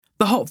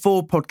The Hop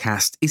Forward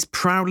podcast is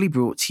proudly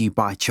brought to you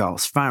by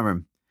Charles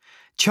Farram.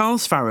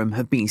 Charles Farram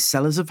have been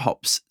sellers of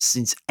hops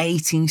since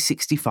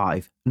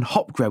 1865 and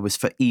hop growers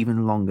for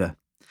even longer.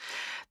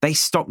 They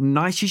stock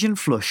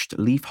nitrogen-flushed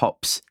leaf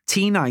hops,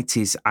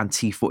 T90s and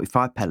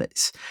T45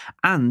 pellets,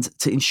 and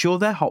to ensure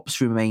their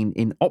hops remain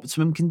in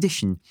optimum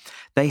condition,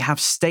 they have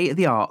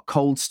state-of-the-art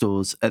cold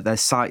stores at their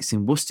sites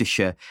in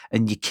Worcestershire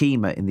and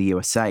Yakima in the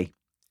USA.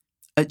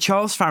 At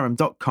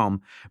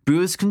charlesfarram.com,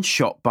 brewers can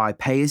shop by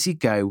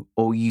pay-as-you-go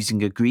or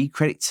using agreed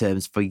credit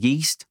terms for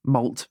yeast,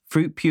 malt,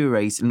 fruit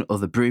purees and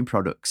other brewing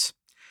products.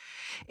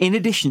 In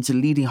addition to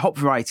leading hop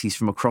varieties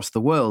from across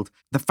the world,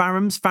 the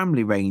Farram's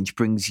family range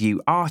brings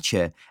you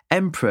Archer,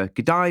 Emperor,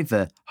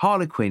 Godiva,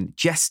 Harlequin,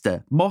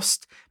 Jester,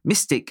 Most,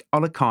 Mystic,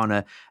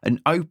 Olicana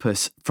and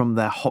Opus from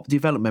their hop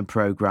development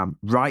programme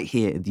right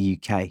here in the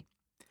UK.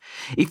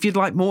 If you'd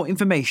like more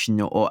information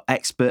or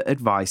expert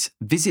advice,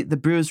 visit the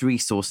Brewers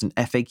Resource and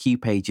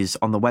FAQ pages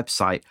on the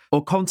website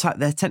or contact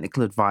their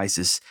technical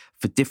advisors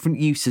for different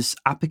uses,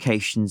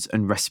 applications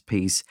and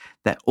recipes.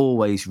 They're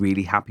always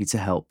really happy to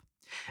help.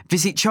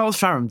 Visit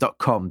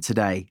charlesfarram.com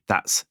today.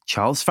 That's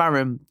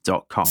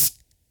charlesfarram.com.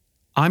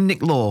 I'm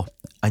Nick Law,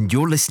 and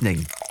you're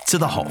listening to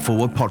the Hop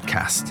Forward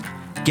podcast,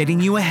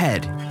 getting you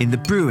ahead in the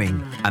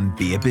brewing and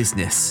beer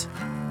business.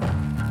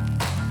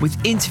 With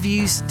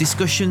interviews,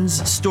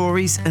 discussions,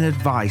 stories, and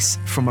advice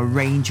from a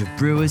range of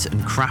brewers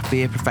and craft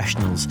beer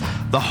professionals,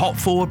 the Hop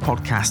Forward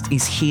podcast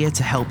is here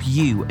to help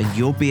you and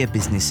your beer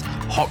business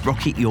hot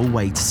rocket your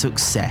way to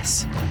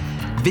success.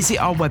 Visit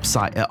our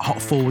website at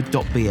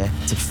hopforward.beer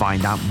to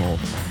find out more.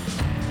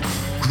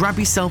 Grab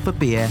yourself a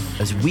beer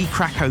as we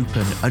crack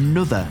open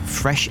another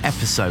fresh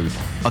episode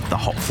of the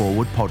Hop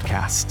Forward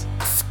podcast.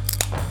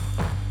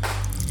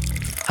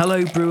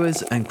 Hello,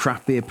 brewers and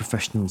craft beer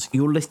professionals.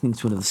 You're listening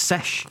to another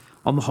sesh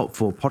on the Hop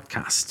Forward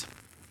podcast.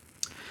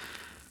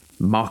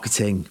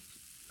 Marketing.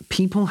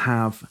 People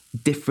have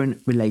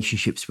different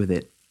relationships with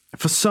it.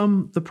 For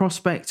some, the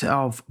prospect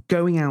of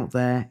going out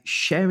there,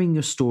 sharing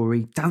your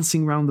story,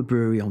 dancing around the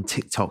brewery on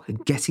TikTok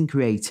and getting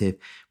creative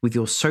with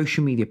your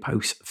social media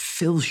posts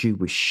fills you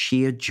with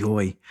sheer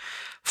joy.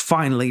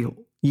 Finally,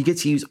 you get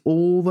to use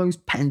all those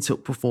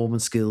pent-up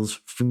performance skills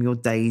from your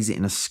days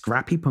in a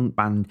scrappy punk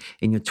band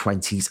in your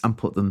 20s and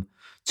put them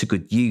to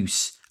good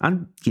use.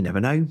 And you never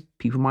know,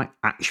 people might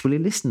actually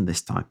listen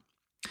this time.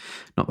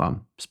 Not that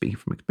I'm speaking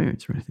from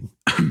experience or anything.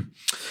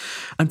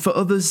 And for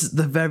others,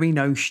 the very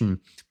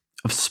notion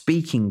of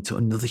speaking to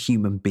another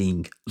human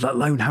being, let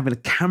alone having a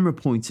camera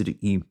pointed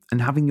at you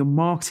and having your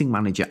marketing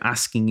manager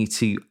asking you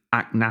to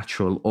act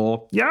natural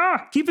or,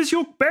 give us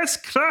your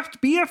best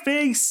craft beer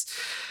face,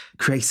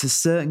 creates a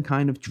certain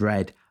kind of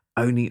dread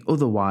only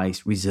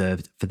otherwise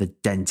reserved for the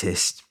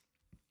dentist.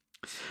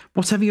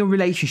 Whatever your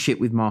relationship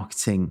with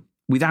marketing,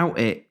 without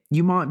it,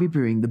 you might be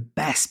brewing the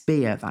best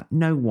beer that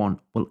no one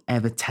will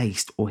ever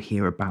taste or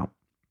hear about.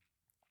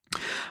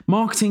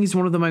 Marketing is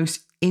one of the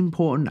most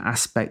important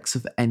aspects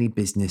of any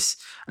business,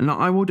 and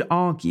I would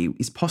argue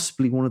is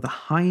possibly one of the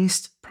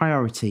highest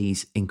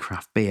priorities in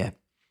craft beer.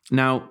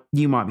 Now,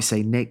 you might be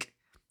saying, Nick,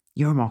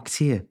 you're a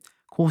marketeer.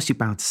 Of course you're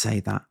bound to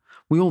say that.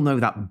 We all know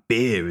that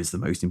beer is the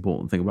most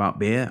important thing about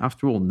beer.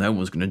 After all, no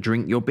one's going to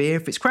drink your beer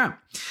if it's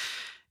crap.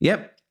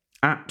 Yep,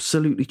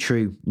 absolutely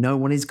true. No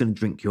one is going to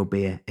drink your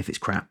beer if it's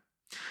crap.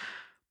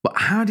 But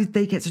how did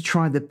they get to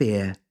try the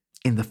beer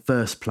in the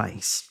first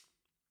place?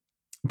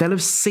 They'll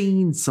have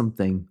seen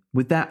something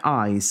with their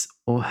eyes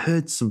or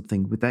heard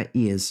something with their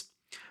ears,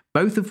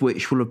 both of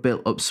which will have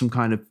built up some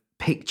kind of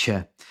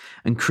picture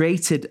and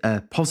created a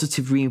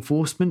positive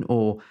reinforcement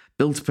or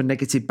built up a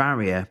negative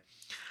barrier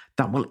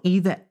that will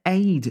either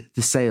aid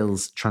the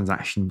sales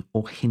transaction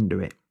or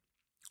hinder it.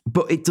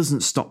 But it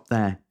doesn't stop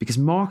there, because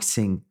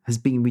marketing has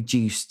been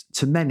reduced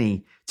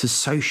to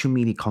social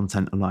media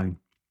content alone.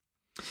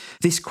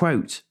 This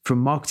quote from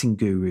marketing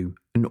guru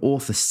and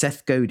author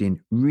Seth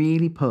Godin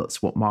really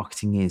puts what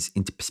marketing is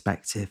into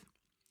perspective.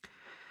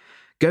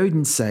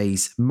 Godin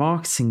says,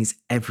 marketing is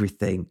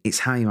everything. It's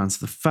how you answer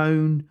the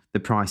phone, the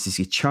prices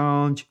you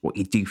charge, what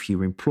you do for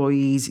your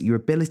employees, your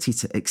ability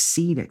to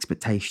exceed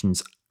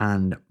expectations,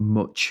 and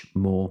much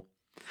more.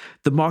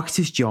 The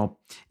marketer's job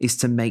is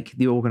to make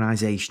the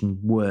organisation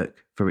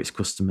work for its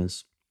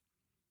customers.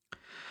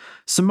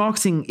 So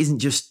marketing isn't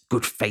just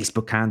good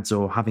Facebook ads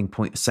or having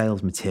point of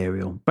sales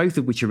material, both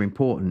of which are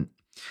important.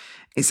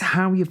 It's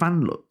how your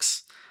van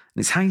looks,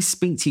 and it's how you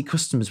speak to your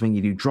customers when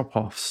you do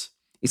drop-offs.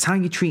 It's how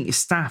you treat your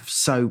staff,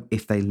 so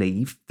if they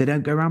leave, they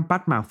don't go around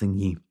bad-mouthing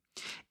you.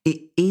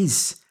 It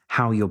is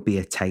how your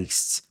beer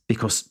tastes,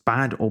 because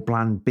bad or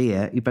bland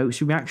beer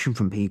evokes a reaction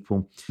from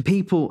people.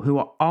 People who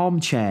are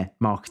armchair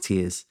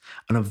marketeers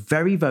and are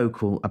very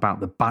vocal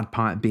about the bad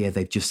pint of beer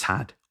they've just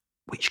had,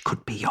 which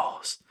could be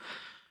yours.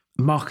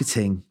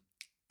 Marketing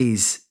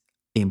is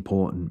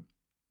important.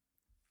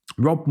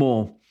 Rob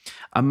Moore,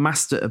 a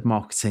master of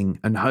marketing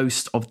and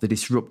host of the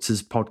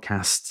Disruptors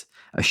podcast,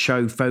 a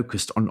show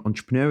focused on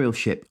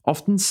entrepreneurship,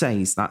 often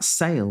says that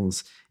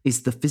sales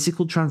is the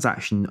physical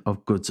transaction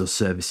of goods or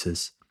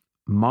services.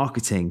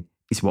 Marketing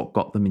is what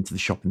got them into the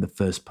shop in the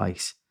first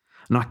place.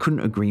 And I couldn't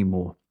agree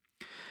more.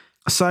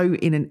 So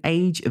in an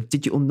age of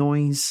digital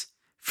noise,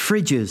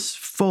 fridges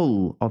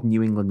full of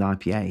New England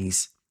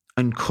IPAs,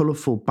 and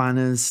colourful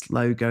banners,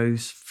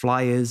 logos,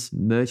 flyers,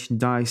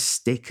 merchandise,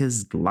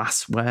 stickers,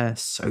 glassware,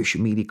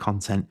 social media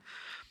content,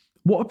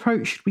 what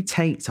approach should we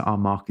take to our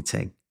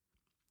marketing?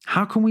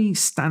 How can we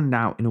stand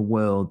out in a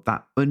world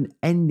that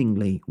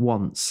unendingly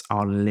wants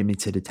our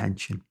limited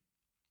attention?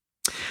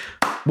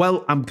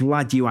 Well, I'm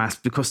glad you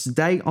asked, because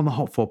today on the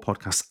Hop 4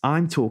 podcast,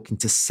 I'm talking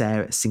to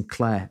Sarah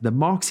Sinclair, the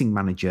marketing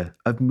manager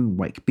of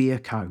Moonwake Beer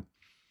Co.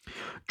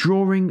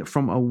 Drawing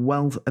from a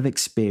wealth of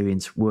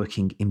experience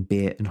working in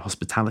beer and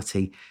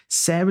hospitality,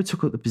 Sarah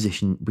took up the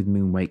position with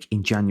Moonwake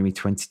in January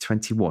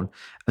 2021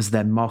 as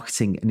their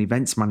marketing and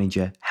events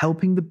manager,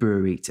 helping the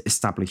brewery to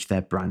establish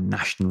their brand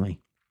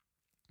nationally.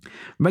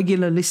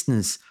 Regular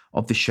listeners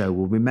of the show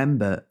will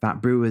remember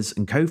that brewers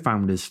and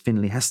co-founders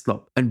Finlay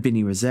Heslop and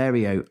Vinny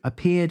Rosario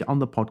appeared on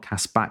the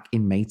podcast back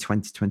in May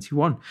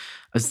 2021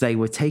 as they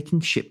were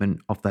taking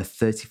shipment of their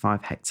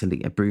 35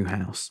 hectolitre brew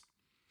house.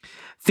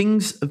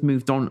 Things have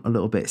moved on a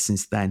little bit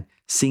since then,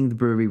 seeing the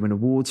brewery win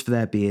awards for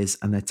their beers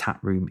and their tap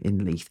room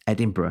in Leith,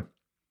 Edinburgh.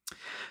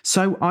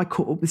 So I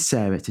caught up with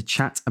Sarah to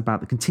chat about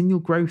the continual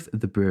growth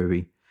of the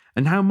brewery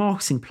and how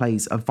marketing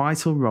plays a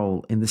vital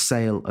role in the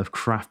sale of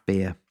craft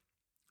beer.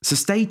 So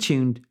stay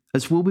tuned,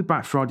 as we'll be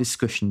back for our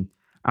discussion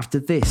after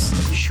this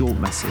short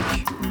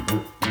message.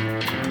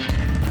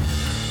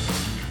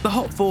 The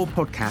Hop 4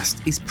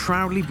 podcast is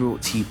proudly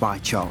brought to you by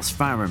Charles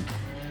Farram.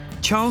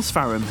 Charles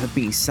Farram have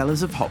been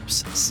sellers of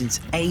hops since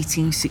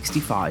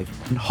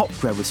 1865 and hop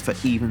growers for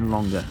even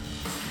longer.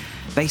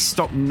 They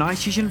stock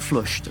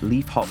nitrogen-flushed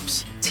leaf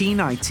hops,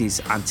 T90s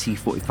and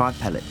T45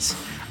 pellets,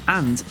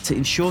 and to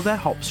ensure their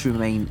hops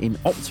remain in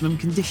optimum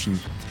condition,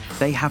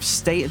 they have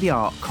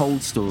state-of-the-art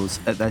cold stores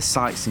at their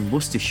sites in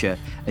Worcestershire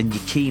and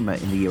Yakima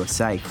in the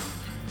USA.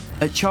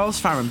 At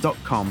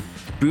charlesfarram.com,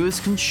 brewers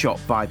can shop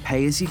by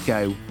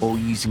pay-as-you-go or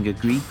using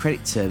agreed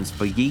credit terms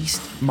for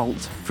yeast,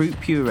 malt, fruit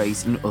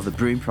purees and other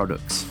brewing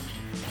products.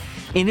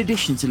 In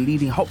addition to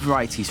leading hop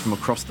varieties from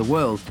across the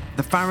world,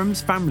 the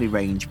Farrams family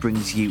range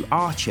brings you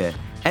Archer,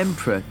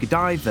 Emperor,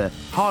 Godiva,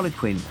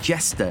 Harlequin,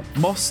 Jester,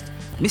 Most,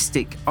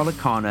 Mystic,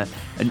 Olicana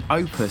and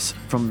Opus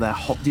from their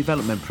hop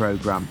development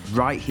programme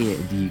right here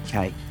in the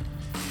UK.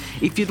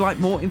 If you'd like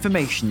more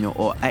information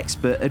or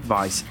expert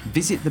advice,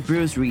 visit the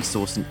Brewers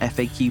Resource and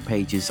FAQ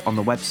pages on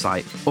the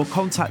website or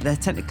contact their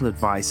technical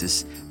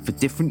advisors for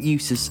different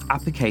uses,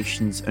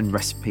 applications and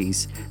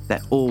recipes.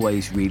 They're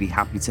always really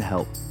happy to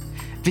help.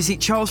 Visit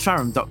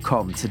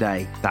charlesfarram.com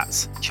today.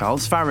 That's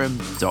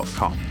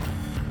charlesfarram.com.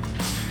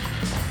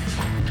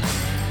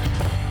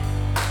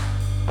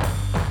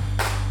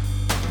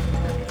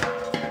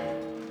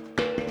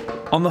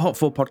 On the Hop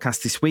 4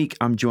 podcast this week,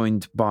 I'm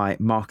joined by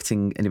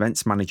marketing and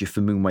events manager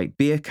for Moonwake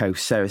Beer Co,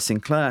 Sarah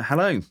Sinclair.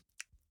 Hello.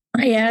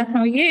 Hiya,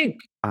 how are you?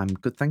 I'm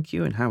good, thank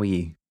you. And how are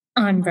you?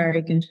 I'm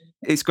very good.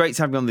 It's great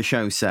to have you on the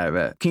show,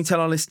 Sarah. Can you tell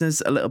our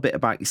listeners a little bit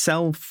about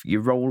yourself, your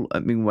role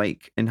at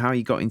Moonwake, and how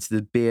you got into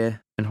the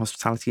beer and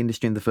hospitality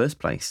industry in the first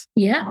place?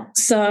 Yeah,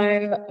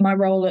 so my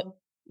role at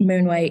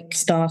Moonwake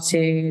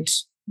started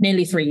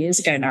nearly 3 years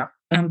ago now.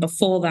 And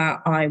before that,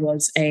 I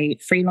was a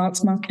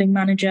freelance marketing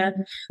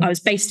manager. I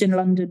was based in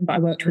London, but I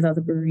worked with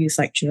other breweries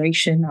like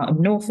Duration out of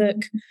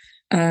Norfolk,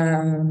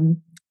 and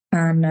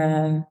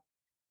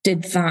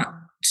did that,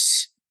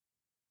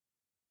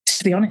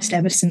 to be honest,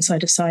 ever since I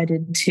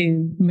decided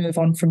to move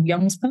on from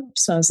Young's Pub.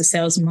 So I was a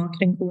sales and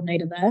marketing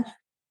coordinator there.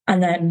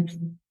 And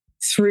then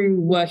through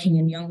working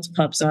in Young's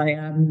Pubs, I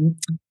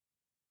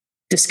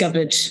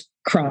discovered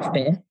craft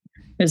beer.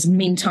 There's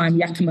meantime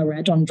Yakima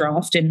Red on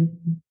draft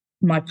in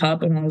my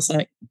pub, and I was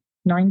like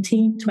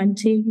 19,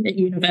 20 at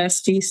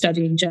university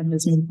studying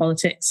journalism and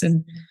politics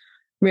and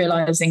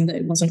realizing that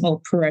it wasn't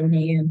all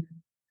Peroni and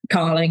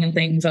Carling and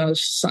things. I was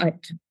just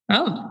like,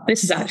 oh,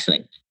 this is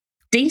actually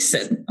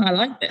decent. I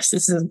like this.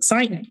 This is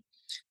exciting.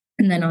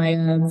 And then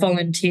I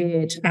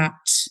volunteered at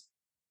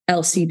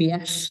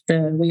LCBF,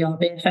 the We Are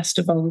Beer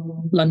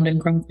Festival, London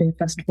Craft Beer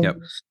Festival. Yep.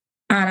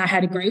 And I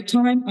had a great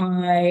time.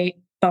 I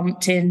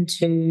bumped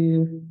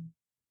into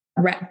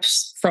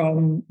reps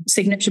from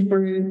Signature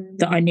Brew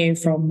that I knew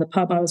from the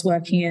pub I was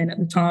working in at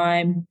the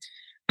time,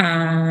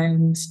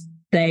 and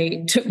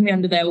they took me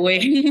under their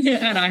wing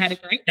and I had a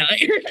great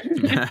night.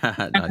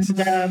 Nice.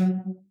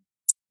 And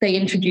they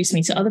introduced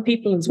me to other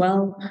people as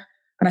well,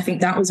 and I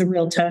think that was a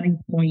real turning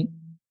point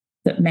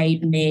that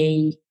made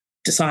me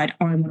decide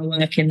I want to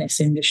work in this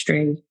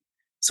industry.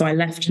 So I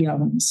left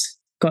Young's,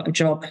 got a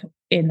job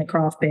in the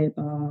craft beer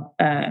bar,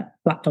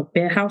 Black Dog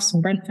Beer House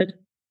in Brentford.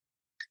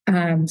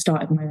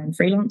 Started my own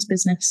freelance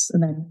business,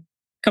 and then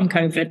come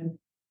COVID,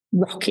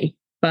 rocky,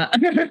 but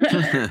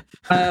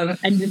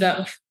ended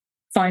up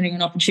finding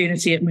an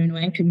opportunity at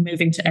Moonwake and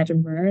moving to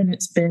Edinburgh, and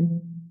it's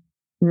been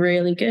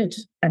really good,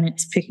 and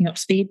it's picking up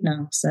speed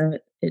now, so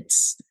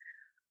it's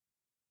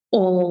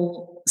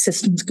all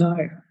systems go.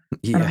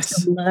 Yes. And I'm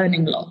still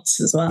learning lots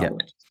as well, Yep.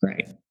 which is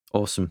great.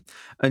 Awesome.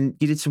 And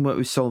you did some work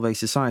with Solvay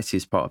Society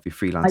as part of your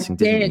freelancing, I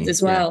didn't you? did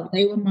as well. Yeah.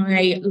 They were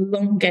my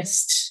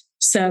longest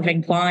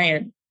serving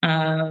client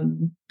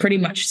pretty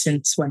much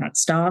since when I'd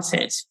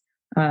started.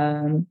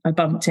 I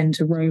bumped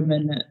into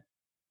Roman at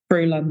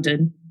Brew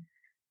London,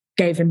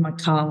 gave him my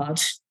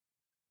card,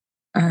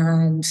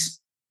 and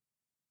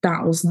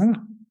that was that.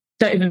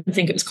 Don't even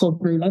think it was called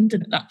Brew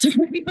London at that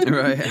time.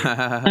 Right.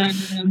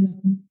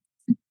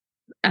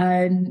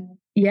 And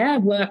yeah,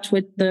 worked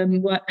with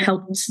them,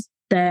 helped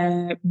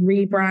their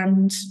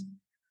rebrand,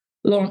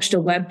 launched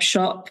a web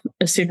shop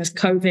as soon as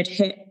COVID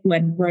hit,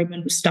 when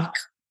Roman was stuck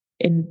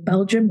in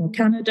Belgium or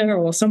Canada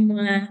or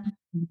somewhere.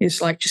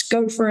 It's like, just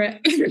go for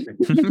it.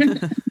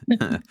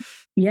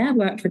 Yeah,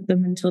 worked with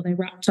them until they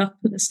wrapped up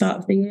at the start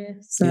of the year.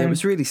 So yeah, it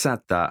was really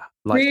sad that.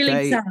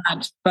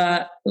 Sad,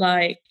 but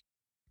like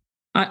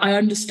I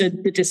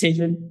understood the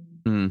decision.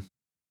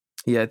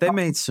 Yeah, they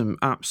made some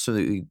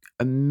absolutely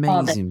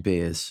amazing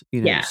beers.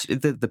 You know,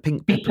 the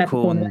pink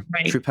peppercorn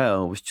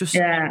Tripel was just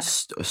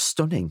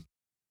stunning.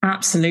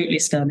 Absolutely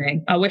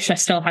stunning. I wish I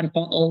still had a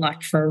bottle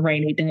like for a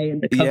rainy day in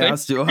the cupboard. Yeah,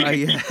 that's right.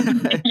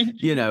 Yeah.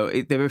 You know,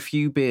 there are a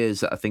few beers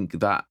that I think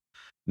that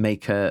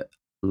make a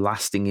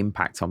lasting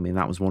impact on me, and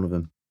that was one of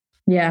them.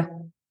 Yeah,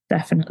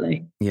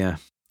 definitely. Yeah.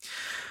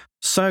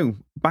 So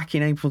back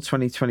in April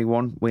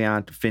 2021, we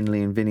had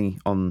Finley and Vinny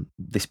on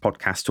this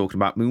podcast talking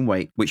about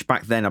Moonwake, which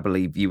back then I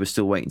believe you were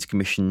still waiting to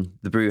commission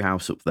the brew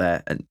house up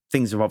there, and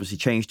things have obviously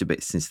changed a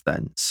bit since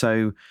then.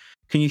 So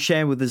can you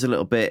share with us a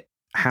little bit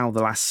how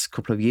the last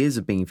couple of years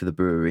have been for the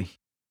brewery?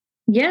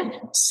 Yeah,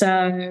 so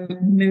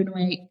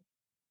Moonwake,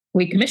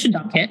 we commissioned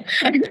our kit.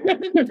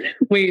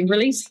 We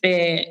released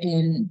beer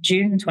in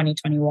June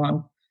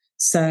 2021.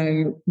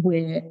 So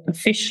we're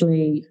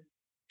officially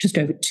just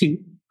over 2.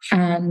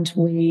 And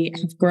we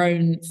have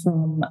grown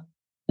from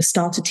a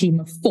starter team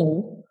of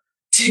 4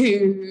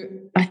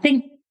 to, I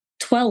think,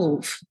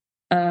 12.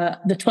 The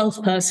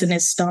 12th person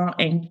is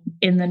starting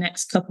in the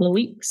next couple of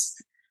weeks.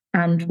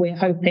 And we're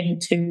hoping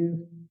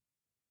to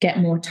get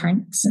more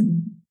tanks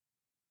and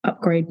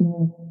upgrade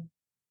more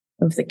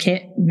of the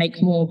kit,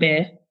 make more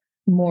beer,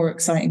 more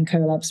exciting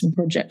collabs and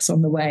projects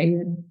on the way.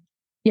 And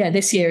yeah,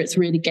 this year it's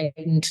really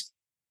gained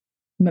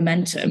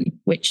momentum,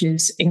 which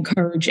is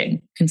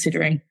encouraging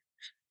considering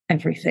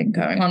everything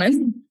going on.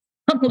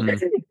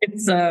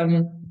 It's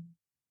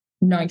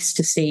nice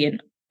to see an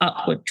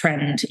upward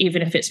trend,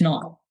 even if it's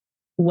not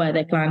where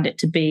they planned it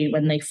to be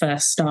when they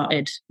first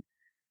started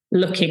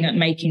looking at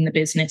making the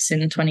business in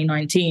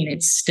 2019.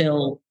 It's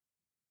still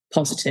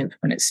positive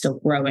and it's still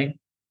growing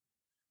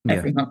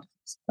every month.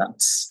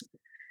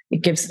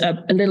 It gives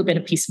a little bit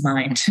of peace of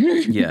mind.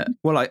 Yeah.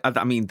 Well,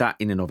 I mean, that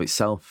in and of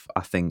itself,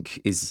 I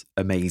think is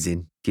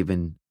amazing,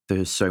 given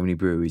there's so many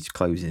breweries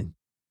closing.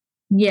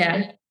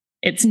 Yeah.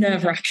 It's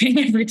nerve-wracking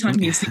every time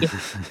you see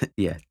it.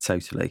 Yeah,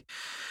 totally.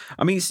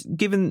 I mean,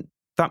 given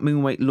that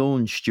Moonwake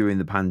launched during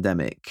the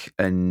pandemic,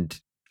 and,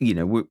 you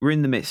know, we're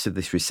in the midst of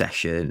this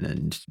recession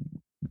and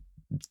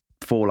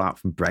fallout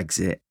from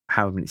Brexit,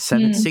 however many,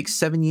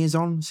 7 years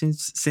on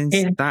since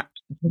that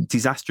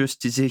disastrous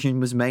decision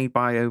was made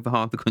by over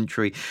half the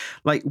country.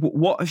 Like,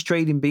 what has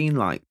trading been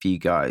like for you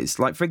guys?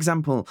 Like, for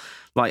example,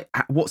 like,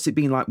 what's it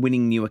been like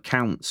winning new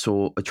accounts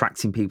or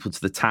attracting people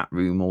to the tap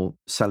room or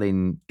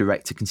selling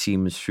direct to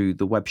consumers through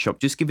the web shop?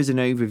 Just give us an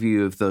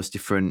overview of those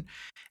different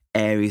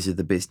areas of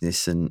the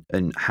business and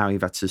how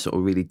you've had to sort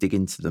of really dig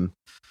into them.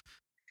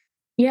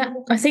 Yeah,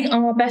 I think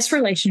our best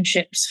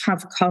relationships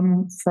have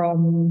come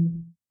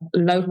from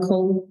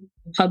local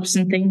pubs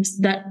and things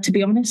that, to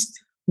be honest,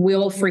 we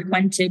all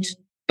frequented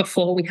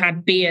before we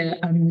had beer.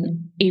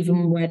 And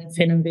even when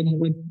Finn and Vinny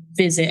would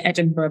visit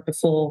Edinburgh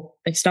before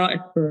they started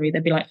the brewery,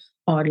 they'd be like,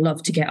 oh, I'd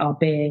love to get our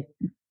beer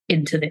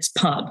into this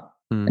pub.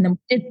 And then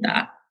we did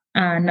that.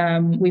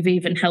 And we've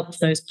even helped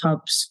those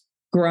pubs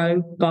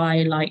grow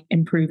by like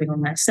improving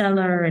on their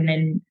cellar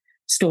and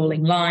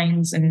installing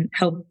lines, and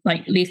help,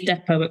 like Leaf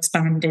Depot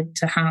expanded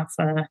to have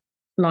a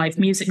live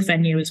music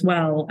venue as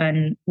well.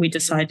 And we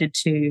decided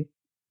to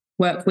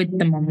work with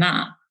them on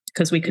that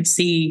because we could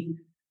see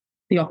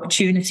the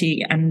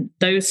opportunity, and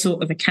those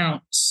sort of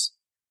accounts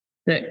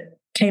that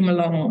came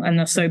along and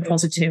are so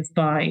positive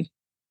by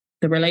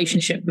the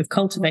relationship we've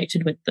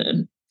cultivated with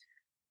them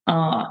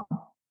are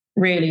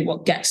really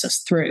what gets us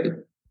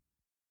through.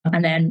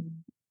 And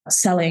then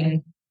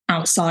selling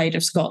outside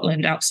of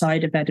Scotland,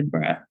 outside of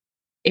Edinburgh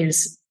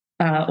is,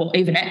 or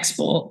even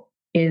export,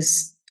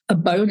 is a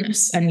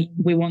bonus, and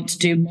we want to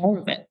do more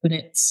of it. But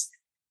it's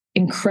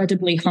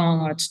incredibly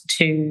hard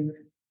to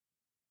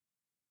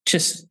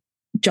just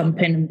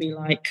jump in and be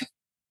like,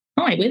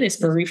 hi, we're this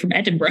brewery from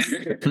Edinburgh.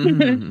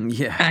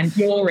 Yeah. And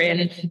you're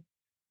in,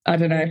 I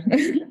don't know,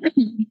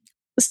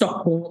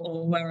 Stockport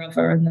or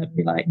wherever. And they'll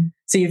be like,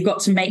 so you've got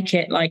to make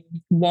it like,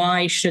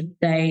 why should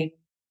they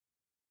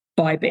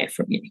buy beer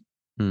from you?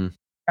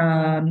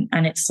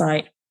 And it's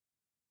like,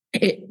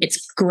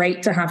 it's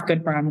great to have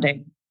good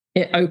branding.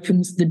 It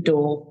opens the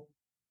door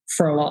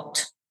for a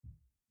lot.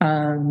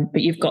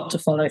 But you've got to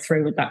follow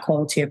through with that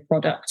quality of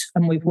product.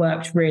 And we've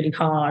worked really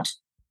hard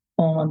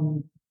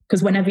on,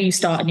 because whenever you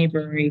start a new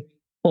brewery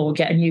or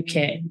get a new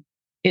kit,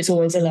 it's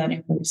always a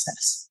learning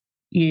process.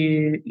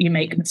 You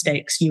make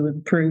mistakes, you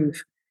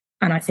improve.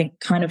 And I think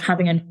kind of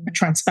having a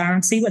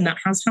transparency when that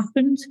has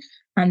happened,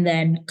 and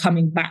then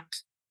coming back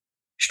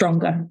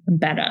stronger and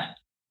better,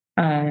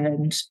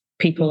 and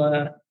people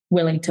are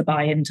willing to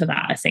buy into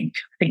that. I think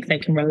they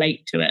can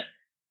relate to it,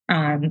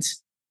 and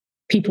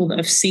people that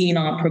have seen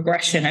our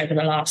progression over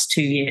the last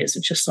 2 years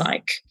are just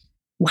like,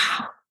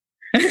 wow.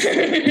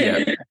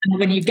 Yeah. And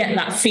when you get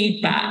that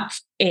feedback,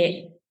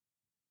 it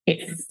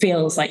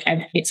feels like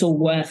it's all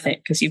worth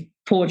it, because you've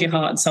poured your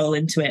heart and soul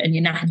into it and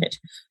you're knackered.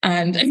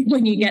 And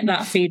when you get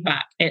that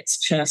feedback, it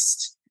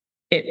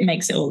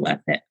makes it all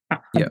worth it. 100%.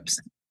 Yep.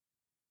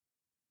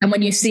 And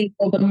when you see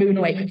all the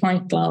Moonwake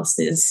pint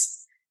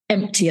glasses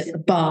empty at the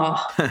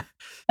bar,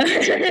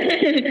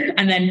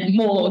 and then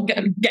more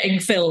getting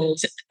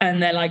filled,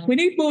 and they're like, we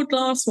need more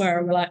glassware.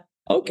 And we're like,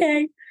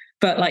 okay.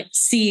 But like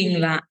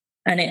seeing that,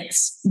 and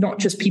it's not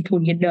just people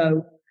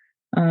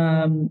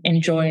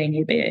enjoying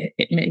your beer,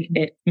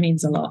 it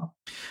means a lot.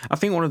 I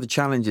think one of the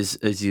challenges,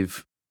 as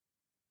you've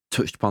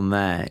touched upon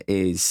there,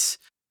 is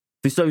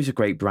there's loads of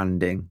great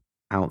branding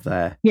out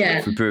there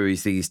for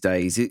breweries these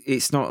days.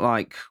 It's not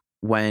like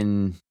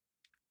when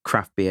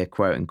craft beer,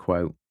 quote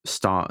unquote,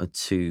 started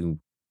to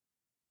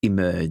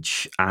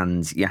emerge,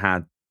 and you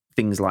had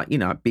things like,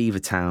 at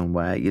Beavertown,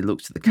 where you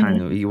looked at the can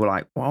and you were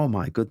like, oh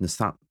my goodness,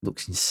 that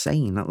looks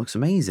insane, that looks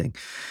amazing.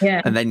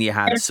 Yeah. And then you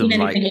had some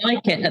like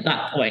it at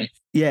that point.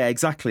 Yeah,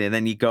 exactly. And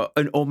then you got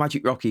or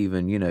Magic Rock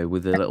even,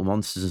 with the little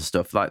monsters and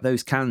stuff. Like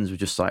those cans were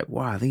just like,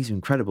 wow, these are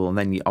incredible. And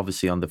then you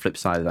obviously on the flip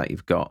side of that,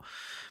 you've got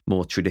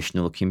more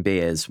traditional looking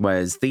beers.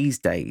 Whereas these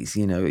days,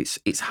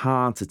 it's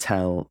hard to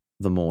tell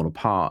them all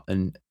apart.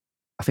 And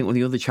I think one of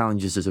the other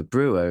challenges as a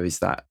brewer is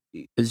that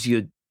as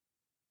you're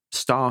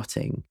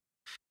starting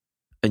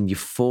and you're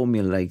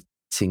formulating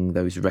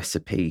those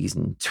recipes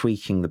and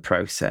tweaking the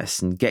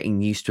process and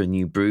getting used to a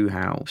new brew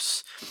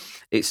house,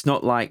 it's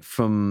not like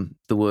from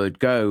the word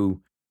go,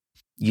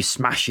 you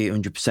smash it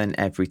 100%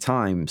 every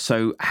time.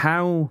 So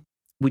how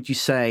would you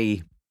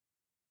say,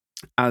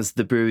 as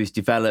the brewery's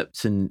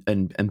developed and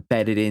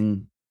embedded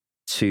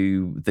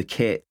into the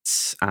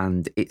kits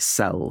and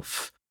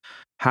itself,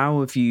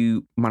 how have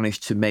you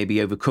managed to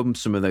maybe overcome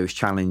some of those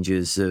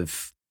challenges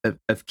of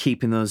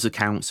keeping those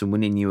accounts and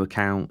winning new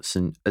accounts,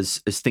 and as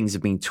things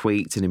have been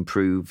tweaked and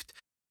improved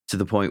to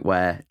the point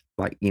where,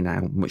 like,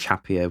 much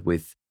happier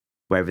with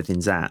where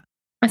everything's at?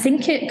 I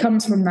think it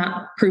comes from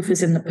that proof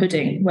is in the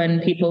pudding, when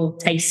people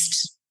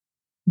taste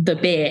the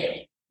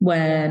beer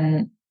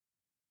when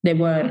they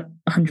weren't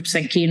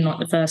 100% keen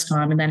on it the first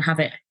time, and then have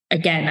it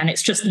again, and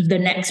it's just the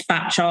next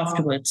batch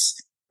afterwards,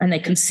 and they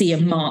can see a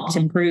marked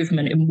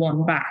improvement in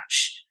one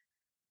batch.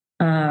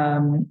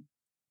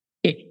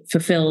 It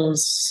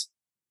fulfills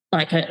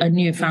like a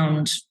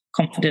newfound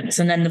confidence.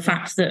 And then the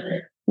fact that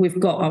we've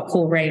got our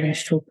core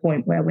range to a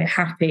point where we're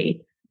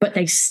happy, but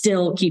they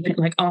still keep it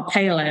like our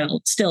pale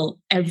ale, still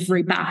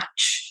every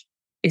batch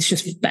is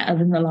just better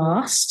than the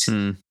last.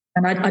 And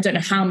I don't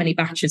know how many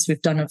batches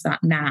we've done of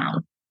that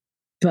now,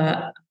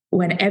 but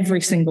when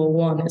every single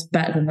one is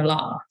better than the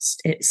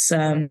last, it's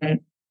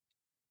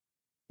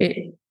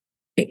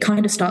it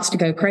kind of starts to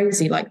go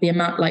crazy. Like the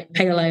amount, like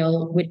pale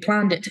ale, we'd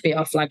planned it to be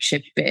our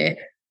flagship beer,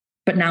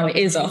 but now it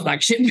is our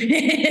flagship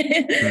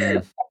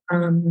beer.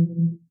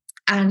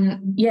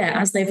 And yeah,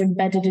 as they've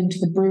embedded into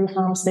the brew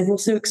house, they've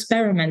also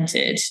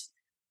experimented.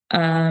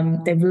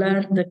 They've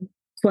learned the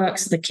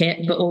quirks of the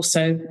kit, but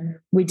also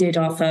we did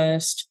our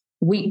first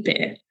wheat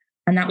beer,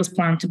 and that was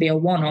planned to be a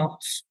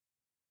one-off,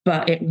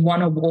 but it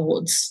won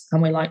awards.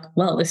 And we're like,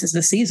 well, this is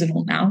the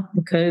seasonal now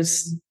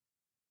because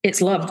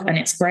it's loved and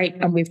it's great.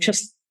 And we've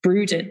just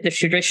brewed it the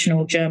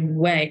traditional German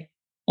way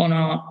on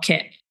our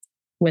kit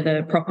with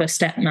a proper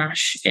step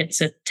mash. It's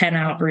a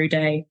 10-hour brew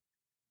day,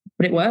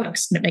 but it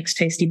works and it makes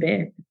tasty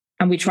beer.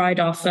 And we tried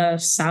our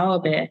first sour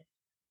beer,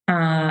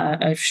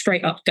 a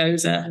straight up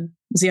gozer. It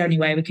was the only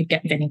way we could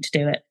get Vinny to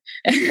do it.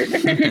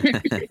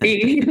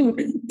 He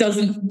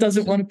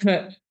doesn't want to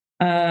put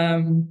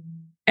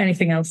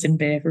anything else in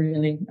beer,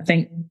 really. I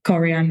think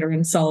coriander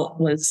and salt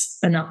was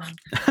enough.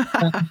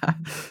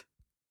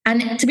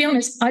 And to be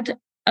honest,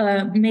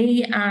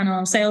 me and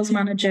our sales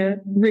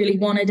manager really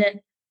wanted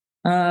it.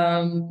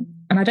 And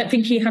I don't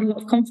think he had a lot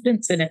of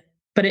confidence in it,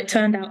 but it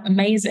turned out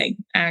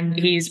amazing and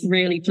he's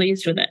really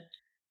pleased with it.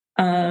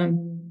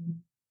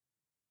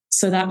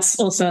 So that's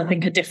also, I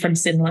think, a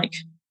difference in like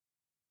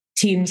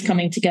teams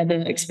coming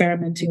together,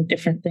 experimenting with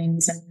different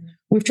things. And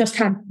we've just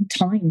had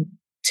time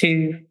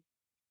to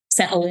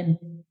settle in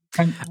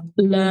and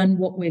learn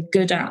what we're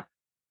good at.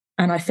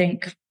 And I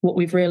think what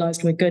we've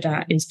realized we're good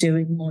at is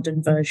doing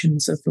modern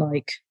versions of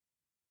like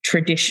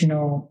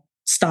traditional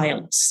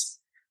styles.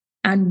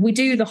 And we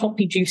do the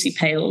hoppy, juicy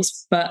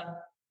pales, but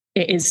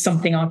it is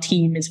something our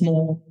team is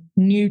more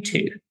new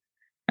to.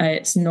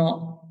 It's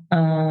not,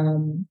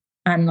 and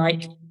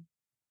like,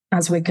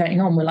 as we're going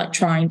on, we're like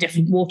trying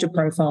different water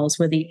profiles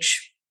with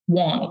each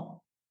one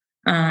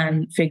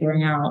and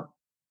figuring out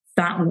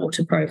that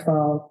water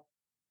profile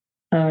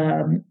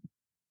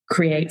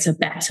creates a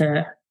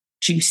better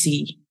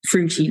juicy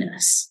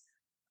fruitiness.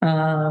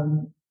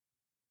 And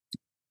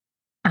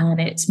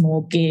it's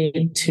more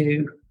geared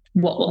to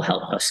what will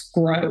help us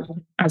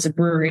grow as a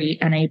brewery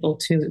and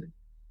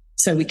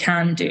so we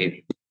can do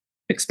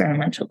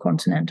experimental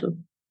continental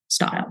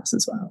styles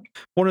as well.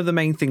 One of the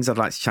main things I'd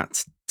like to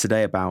chat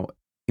today about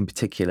in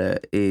particular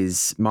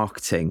is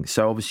marketing.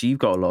 So obviously you've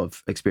got a lot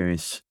of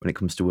experience when it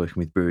comes to working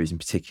with breweries in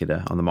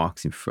particular on the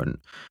marketing front.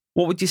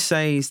 What would you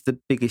say is the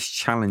biggest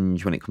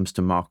challenge when it comes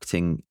to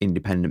marketing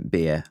independent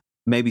beer?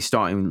 Maybe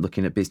starting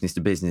looking at business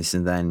to business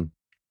and then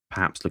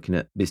perhaps looking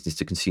at business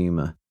to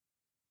consumer.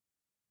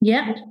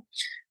 Yeah.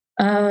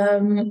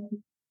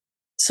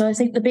 So I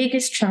think the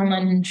biggest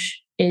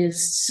challenge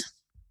is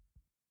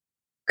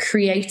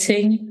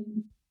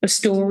creating a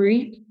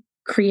story,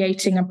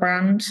 creating a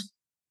brand,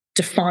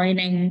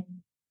 defining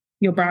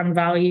your brand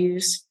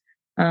values.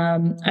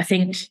 I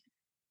think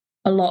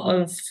a lot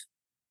of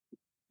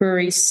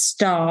breweries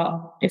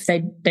start, if they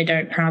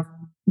don't have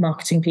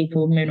marketing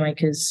people,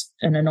 Moonwake is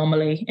an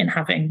anomaly in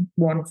having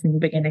one from the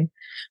beginning.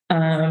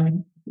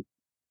 And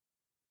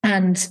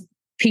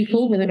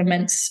people with an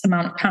immense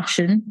amount of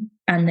passion,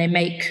 and they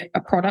make a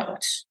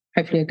product,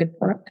 hopefully a good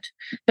product,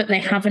 but they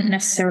haven't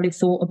necessarily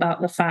thought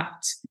about the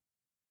fact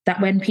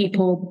that when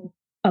people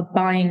are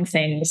buying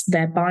things,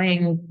 they're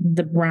buying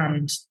the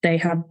brand. They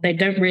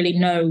don't really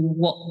know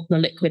what the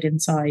liquid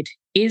inside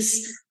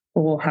is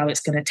or how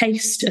it's going to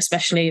taste,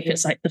 especially if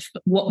it's like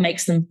what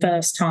makes them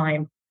first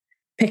time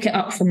pick it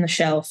up from the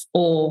shelf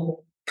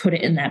or put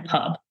it in their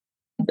pub.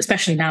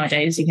 Especially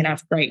nowadays, you can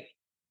have great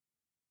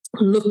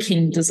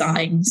looking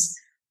designs,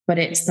 but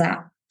it's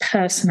that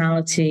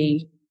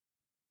personality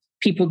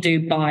people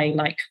do buy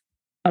like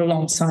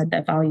alongside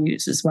their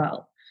values as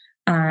well.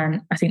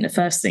 And I think the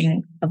first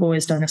thing I've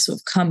always done is sort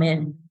of come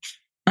in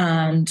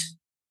and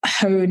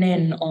hone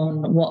in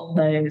on what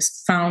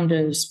those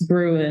founders,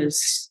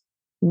 brewers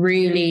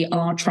really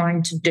are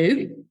trying to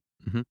do.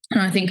 Mm-hmm.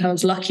 And I think I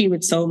was lucky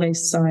with Solvay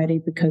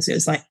Society because it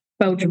was like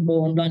Belgian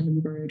born,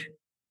 London brewed,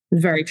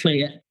 very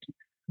clear.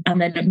 And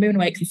then at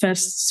Moonwake, the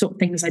first sort of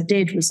things I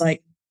did was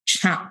like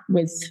chat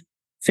with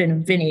Finn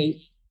and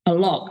Vinny a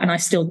lot. And I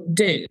still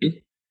do.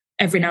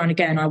 Every now and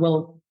again, I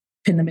will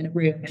pin them in a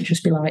room and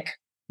just be like,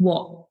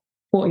 what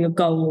are your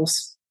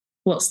goals?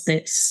 What's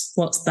this?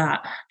 What's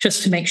that?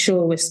 Just to make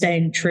sure we're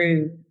staying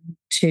true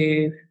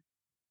to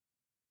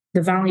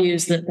the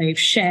values that they've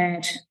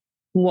shared,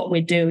 what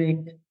we're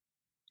doing.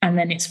 And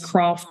then it's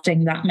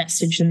crafting that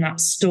message and that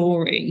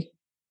story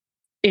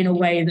in a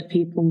way that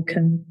people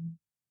can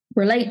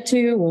relate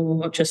to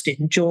or just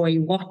enjoy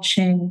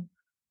watching.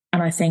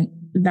 And I think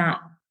that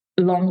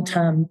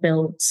long-term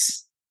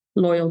builds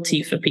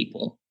loyalty for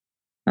people.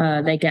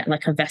 They get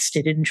like a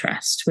vested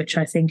interest, which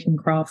I think in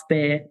craft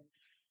beer,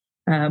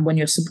 when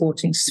you're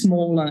supporting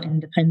smaller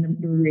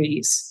independent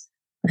breweries,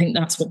 I think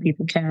that's what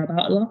people care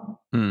about a lot.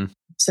 Mm.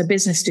 So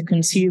business to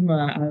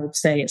consumer, I would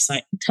say it's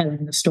like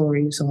telling the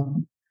stories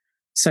on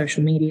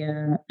social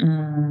media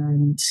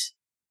and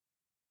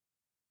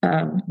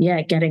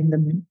getting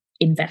them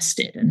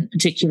invested, and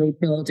particularly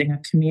building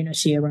a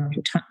community around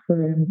your tap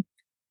room,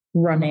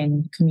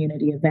 running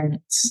community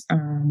events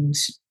and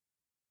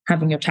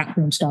having your tap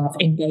room staff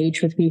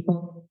engage with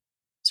people.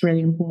 It's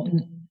really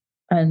important.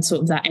 And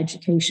sort of that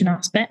education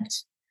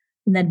aspect.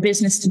 And then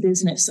business to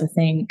business, I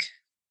think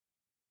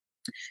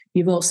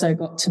you've also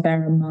got to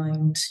bear in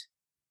mind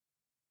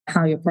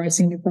how you're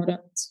pricing your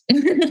products.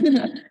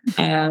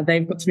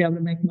 They've got to be able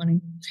to make money.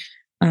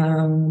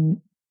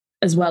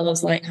 As well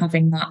as like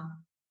having that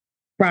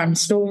brand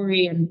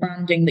story and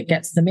branding that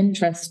gets them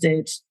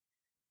interested.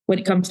 When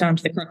it comes down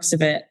to the crux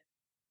of it,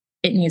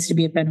 it needs to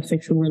be a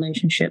beneficial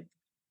relationship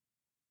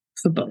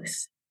for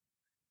both.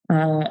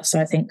 So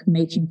I think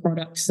making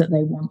products that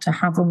they want to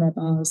have on their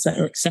bars that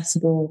are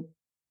accessible,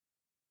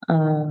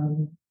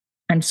 and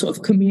sort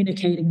of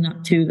communicating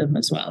that to them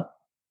as well.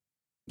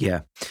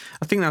 Yeah,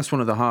 I think that's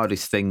one of the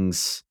hardest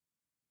things,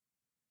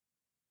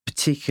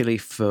 particularly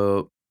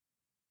for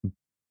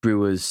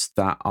brewers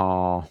that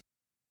are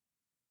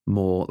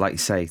more, like you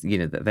say,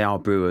 that they are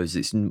brewers.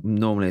 It's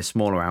normally a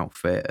smaller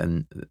outfit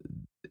and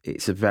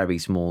it's a very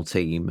small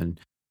team and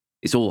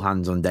it's all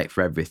hands on deck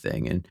for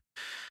everything. And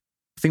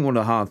I think one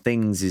of the hard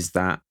things is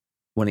that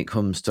when it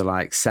comes to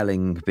like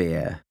selling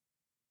beer,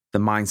 the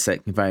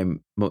mindset can very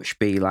much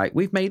be like,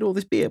 we've made all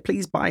this beer,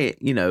 please buy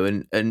it,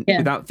 and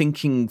without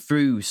thinking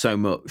through so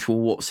much, well,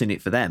 what's in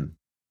it for them?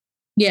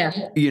 Yeah.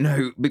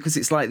 Because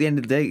it's like at the end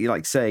of the day,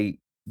 like say,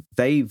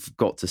 they've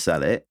got to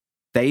sell it.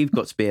 They've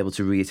got to be able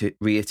to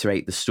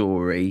reiterate the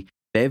story.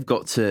 They've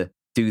got to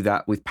do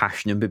that with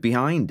passion and be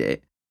behind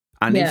it.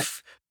 And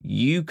if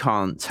you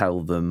can't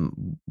tell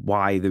them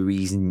why the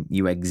reason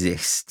you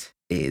exist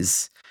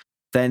is,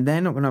 then they're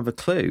not going to have a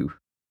clue.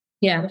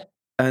 Yeah.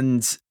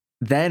 And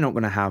they're not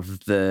going to have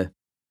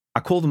I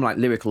call them like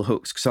lyrical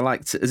hooks because I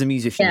like to, as a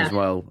musician as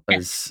well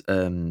as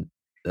a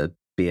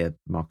beer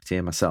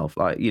marketeer myself,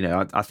 like,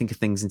 I think of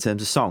things in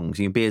terms of songs.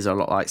 Beers are a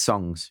lot like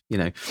songs,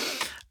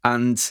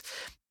 and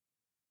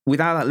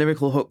without that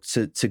lyrical hook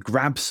to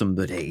grab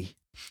somebody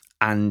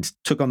and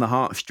tug on the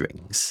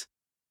heartstrings,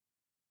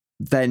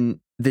 then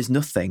there's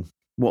nothing.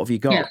 What have you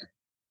got?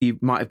 you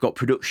might have got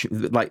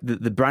production, like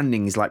the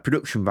branding is like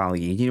production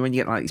value. You know, when you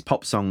get like these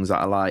pop songs that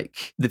are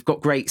like, they've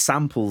got great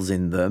samples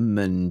in them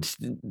and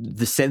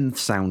the synths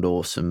sound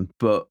awesome,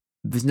 but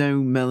there's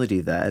no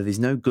melody there. There's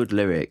no good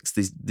lyrics.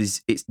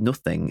 It's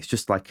nothing. It's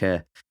just like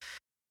a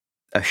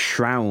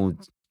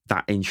shroud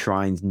that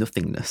enshrines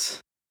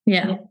nothingness.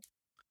 Yeah.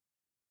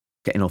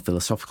 Getting all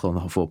philosophical on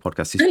the whole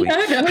podcast this week. No,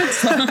 it's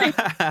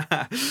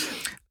fine.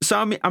 So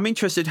I'm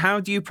interested, how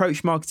do you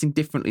approach marketing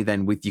differently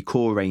then with your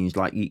core range,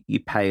 like your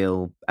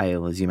pale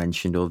ale, as you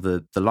mentioned, or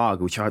the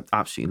lager, which I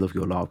absolutely love.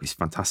 Your lager, it's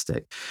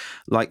fantastic.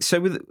 Like, so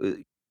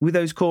with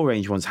those core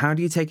range ones, how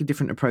do you take a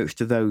different approach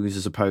to those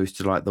as opposed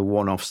to like the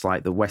one-offs,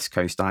 like the West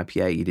Coast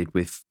IPA you did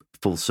with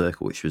Full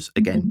Circle, which was,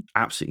 again,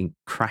 absolutely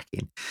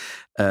cracking?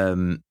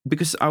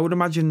 Because I would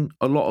imagine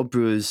a lot of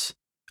brewers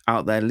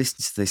out there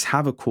listening to this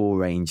have a core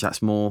range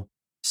that's more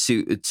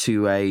suited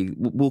to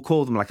we'll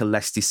call them like a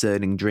less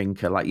discerning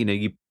drinker, like, you know,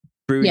 you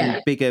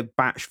brewing bigger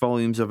batch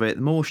volumes of it,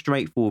 more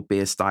straightforward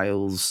beer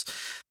styles,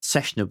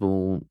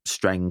 sessionable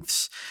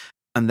strengths,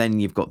 and then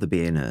you've got the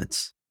beer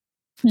nerds.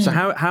 So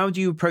how do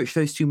you approach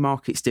those two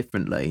markets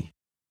differently?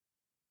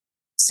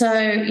 So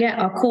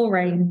our core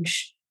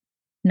range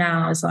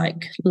now is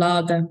like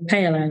lager,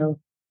 pale ale,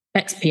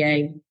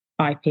 XPA,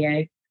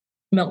 IPA.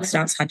 Milk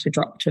stouts had to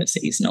drop to a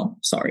seasonal.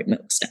 Sorry,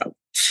 milk stout.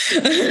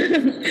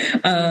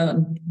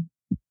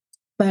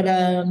 But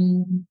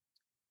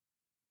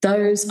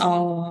those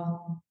are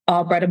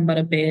our bread and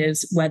butter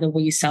beers, whether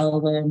we sell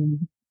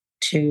them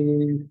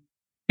to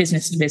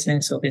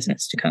business or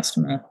business to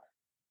customer.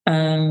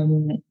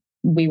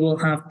 We will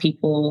have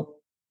people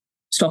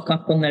stock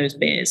up on those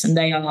beers, and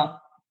they are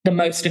the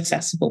most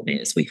accessible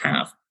beers we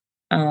have.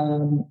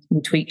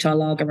 We tweaked our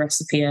lager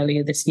recipe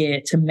earlier this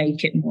year to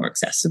make it more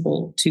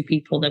accessible to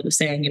people that were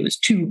saying it was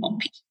too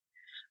hoppy.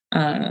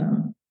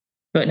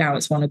 But now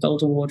it's won a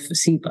gold award for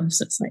SIBA,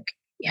 so it's like,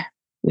 yeah,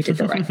 we did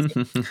the right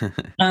thing.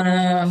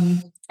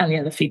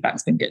 And the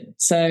feedback's been good.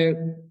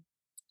 So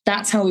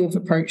that's how we've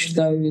approached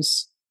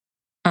those.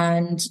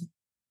 And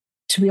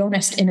to be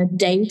honest, in a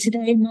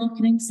day-to-day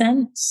marketing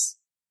sense,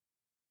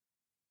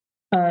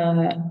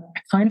 I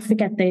kind of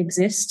forget they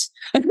exist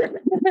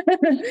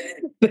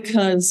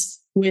because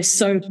we're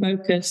so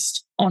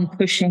focused on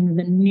pushing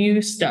the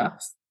new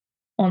stuff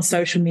on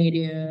social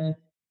media,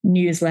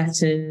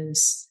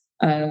 newsletters,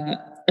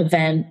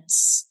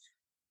 events.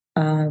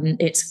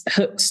 It's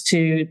hooks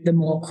to the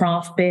more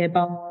craft beer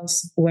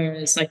bars,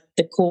 whereas like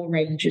the core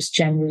range is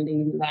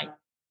generally like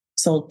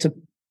sold to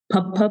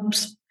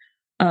pubs.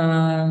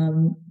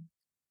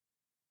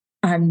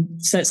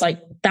 And so it's like,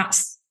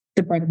 that's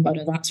the bread and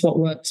butter, that's what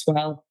works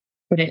well.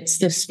 But it's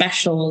the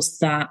specials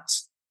that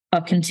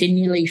are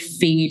continually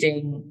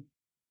feeding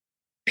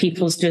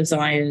people's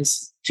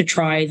desires to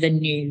try the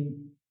new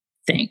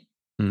thing.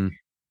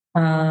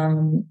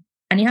 And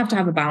you have to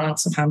have a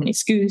balance of how many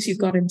SKUs you've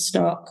got in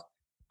stock.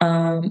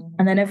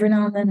 And then every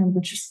now and then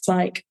we're just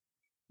like,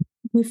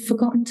 we've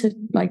forgotten to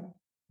like,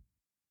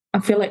 I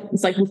feel like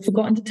it's like we've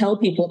forgotten to tell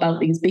people about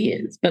these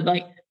beers, but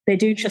like they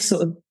do just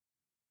sort of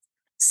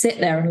sit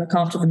there and look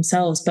after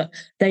themselves, but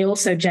they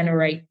also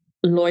generate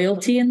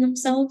loyalty in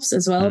themselves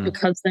as well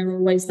because they're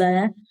always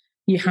there.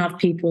 You have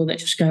people that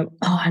just go,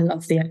 oh, I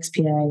love the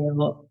XPA,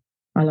 or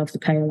I love the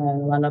pale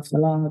ale, I love the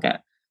lager.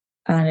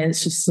 And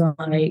it's just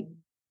like,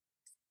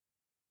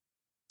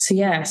 so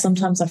yeah,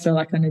 sometimes I feel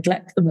like I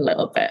neglect them a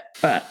little bit,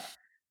 but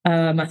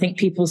I think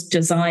people's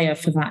desire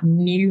for that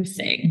new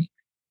thing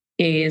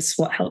is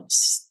what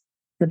helps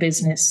the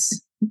business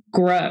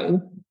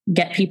grow,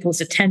 get people's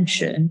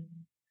attention,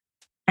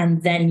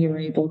 and then you're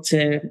able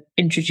to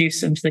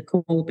introduce them to the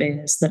core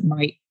beers that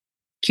might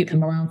keep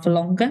them around for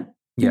longer.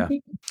 Yeah.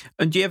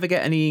 And do you ever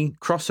get any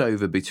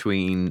crossover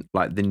between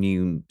like the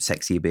new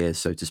sexy beers,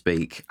 so to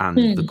speak,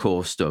 and the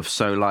core stuff?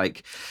 So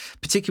like,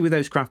 particularly with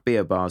those craft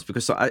beer bars,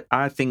 because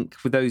I think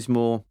with those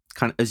more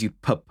kind of, as you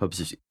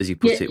pubs, as you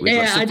put it, with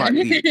like stuff like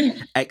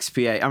the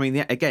XPA. I mean,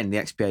 the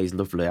XPA is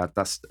lovely.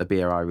 That's a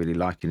beer I really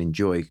like and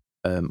enjoy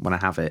when I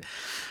have it.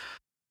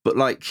 But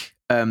like,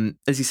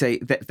 as you say,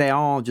 they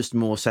are just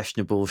more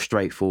sessionable,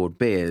 straightforward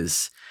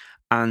beers.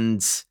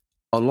 And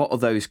a lot of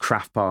those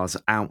craft bars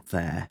out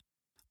there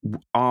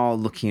are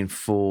looking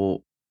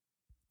for,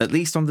 at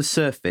least on the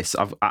surface,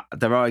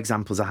 there are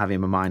examples I have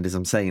in my mind as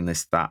I'm saying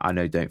this that I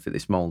know don't fit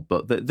this mold,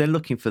 but they're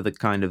looking for the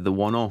kind of the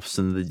one-offs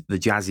and the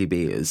jazzy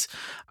beers.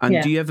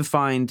 And do you ever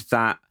find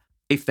that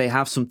if they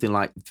have something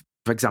like,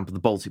 for example, the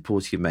Baltic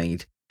Porter you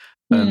made,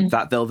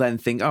 that they'll then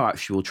think, oh,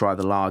 actually, we'll try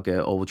the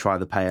lager or we'll try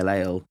the pale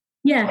ale?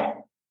 Yeah,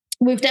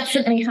 we've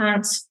definitely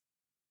had,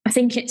 I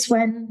think it's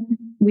when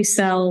we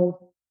sell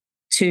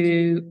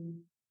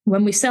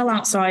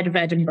outside of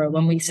Edinburgh,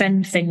 when we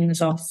send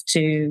things off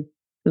to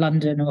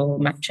London or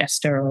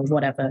Manchester or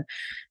whatever,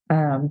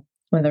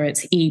 whether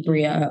it's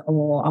Ebria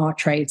or our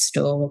trade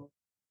store,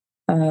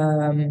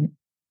 or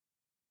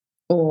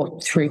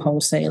through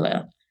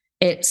wholesaler,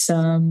 it's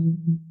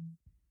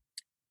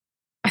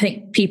I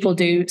think people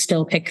do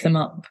still pick them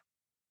up,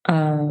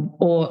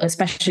 or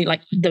especially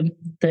like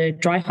the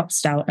dry hop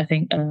stout. I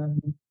think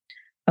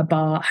a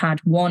bar had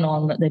one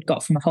on that they'd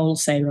got from a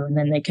wholesaler, and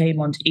then they came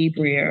onto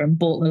Ebria and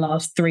bought the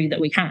last 3 that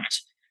we had,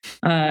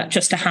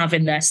 just to have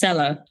in their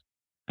cellar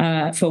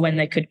for when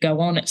they could go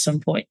on at some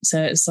point.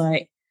 So it's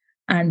like,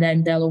 and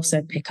then they'll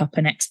also pick up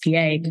an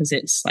XPA because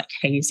it's like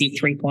hazy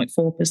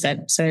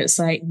 3.4%. So it's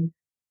like,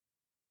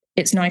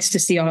 it's nice to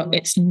see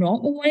it's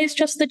not always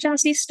just the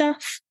jazzy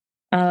stuff.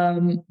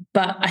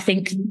 But I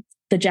think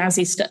the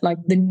jazzy stuff, like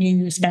the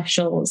new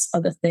specials,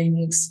 are the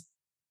things,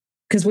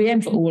 because we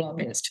aim for all our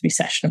beers to be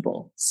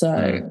sessionable.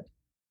 So,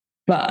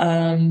 but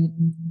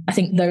I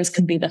think those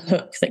can be the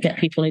hook that get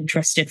people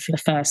interested for the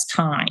first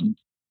time,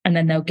 and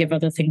then they'll give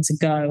other things a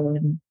go.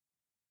 And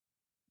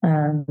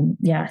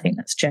I think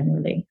that's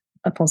generally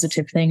a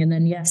positive thing. And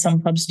then,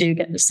 some pubs do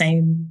get the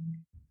same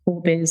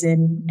 4 beers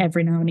in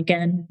every now and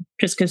again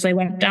just because they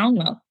went down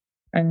well.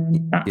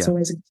 And that's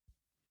always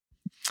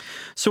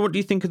So what do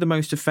you think are the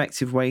most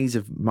effective ways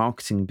of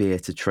marketing beer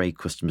to trade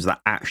customers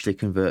that actually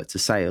convert to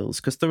sales?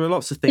 Because there are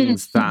lots of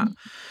things that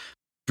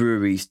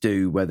breweries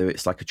do, whether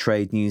it's like a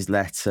trade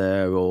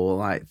newsletter or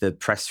like the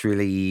press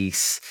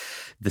release,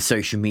 the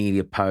social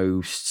media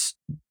posts,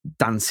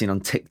 dancing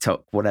on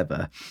TikTok,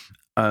 whatever.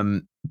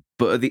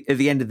 But at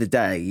the end of the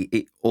day,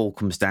 it all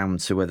comes down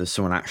to whether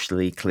someone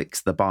actually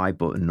clicks the buy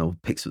button or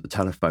picks up the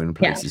telephone and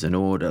places an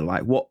order.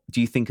 Like, what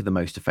do you think are the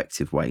most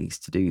effective ways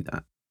to do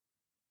that?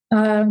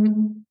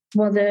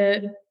 Well,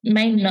 the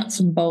main nuts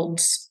and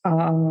bolts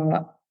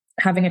are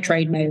having a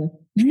trade mailer,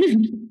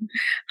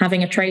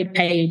 having a trade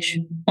page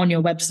on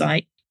your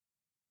website,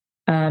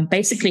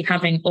 basically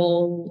having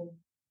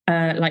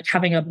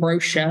having a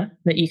brochure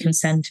that you can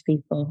send to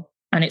people,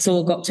 and it's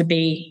all got to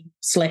be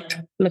slick,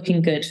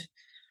 looking good,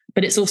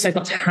 but it's also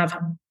got to have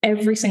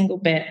every single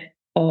bit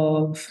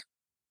of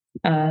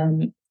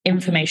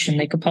information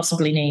they could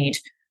possibly need,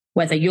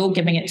 whether you're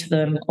giving it to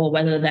them or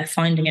whether they're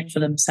finding it for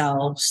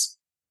themselves.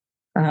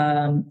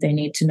 They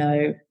need to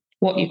know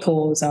what your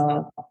cores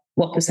are,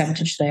 what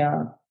percentage they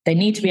are. They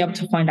need to be able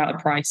to find out a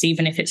price,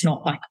 even if it's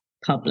not like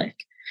public.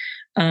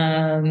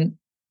 They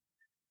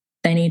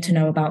need to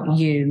know about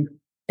you.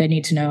 They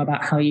need to know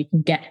about how you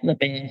can get the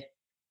beer.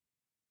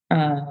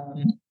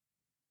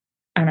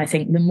 And I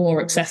think the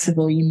more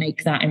accessible you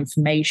make that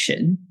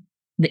information,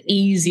 the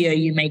easier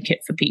you make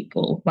it for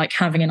people, like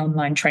having an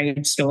online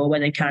trade store where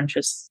they can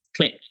just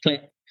click,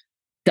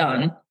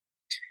 done.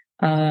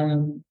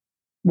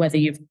 Whether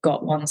you've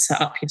got one set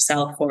up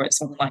yourself or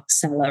it's on like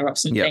Seller or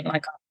something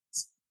like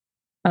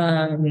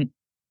that.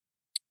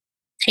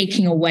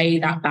 Taking away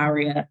that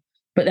barrier,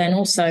 but then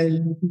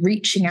also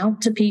reaching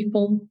out to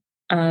people,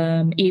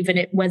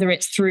 whether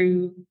it's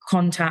through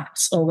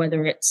contacts or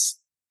whether it's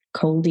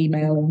cold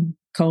email,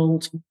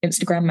 cold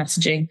Instagram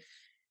messaging.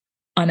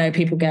 I know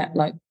people get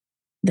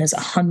there's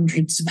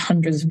hundreds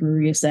of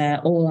breweries there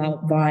all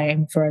out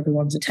vying for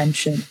everyone's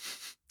attention.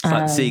 It's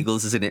like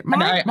seagulls, isn't it?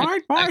 Mine.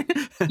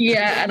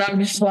 Yeah, and I'm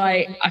just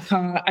like,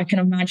 I can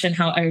imagine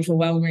how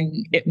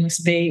overwhelming it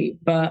must be,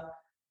 but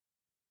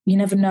you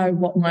never know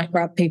what might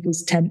grab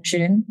people's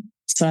attention.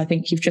 So I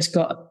think you've just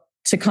got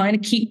to kind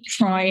of keep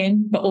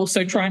trying, but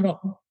also try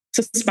not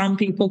to spam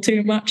people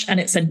too much. And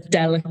it's a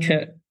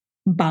delicate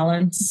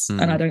balance,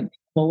 and I don't think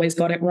I've always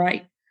got it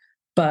right.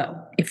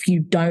 But if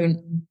you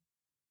don't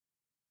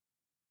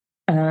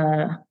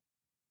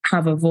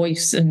have a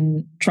voice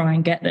and try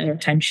and get their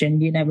attention,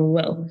 you never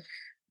will.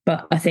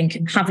 But I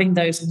think having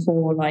those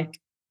core,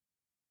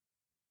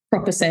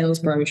 proper sales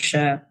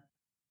brochure,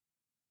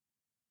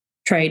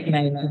 trade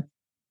mailer,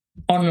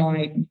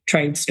 online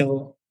trade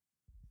store,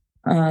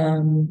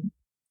 and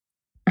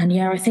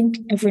I think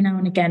every now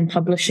and again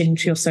publishing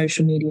to your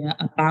social media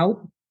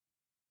about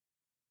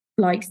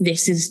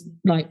this is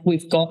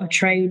we've got a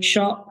trade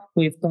shop,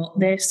 we've got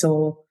this,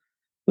 or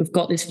we've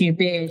got this new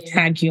beer,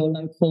 tag your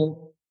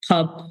local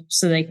pub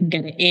so they can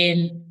get it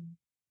in.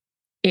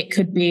 It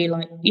could be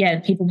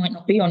people might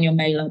not be on your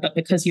mailer, but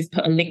because you've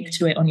put a link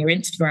to it on your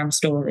Instagram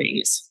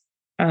stories,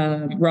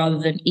 rather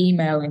than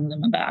emailing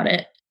them about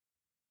it,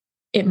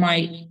 it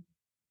might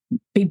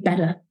be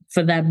better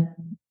for them.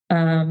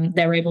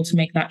 They're able to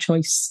make that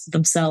choice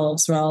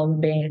themselves rather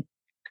than being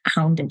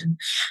hounded.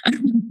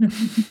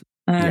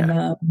 And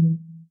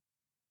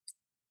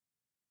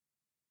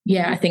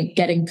I think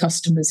getting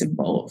customers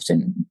involved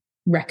and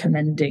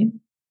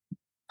recommending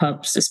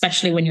pubs,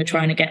 especially when you're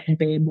trying to get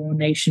beer more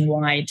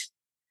nationwide.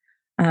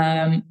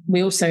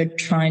 We also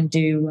try and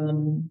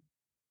do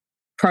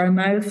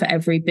promo for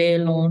every beer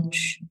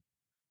launch.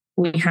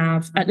 We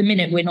have, at the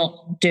minute, we're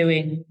not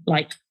doing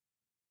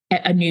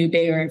a new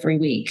beer every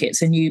week.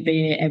 It's a new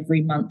beer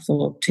every month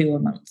or 2 a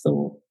month,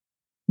 or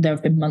there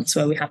have been months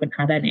where we haven't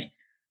had any,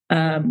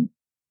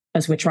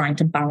 as we're trying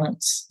to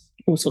balance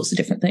all sorts of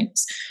different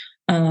things.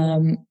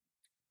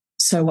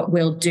 So what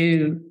we'll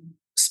do,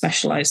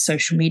 specialized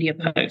social media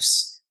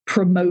posts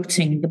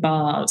promoting the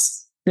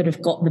bars that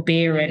have got the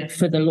beer in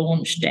for the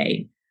launch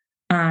day.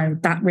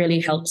 And that really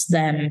helps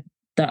them.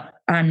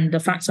 And the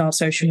fact our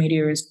social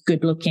media is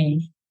good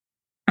looking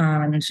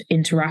and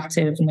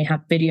interactive and we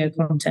have video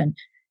content,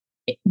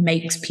 it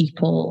makes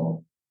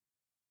people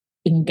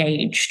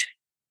engaged.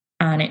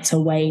 and it's a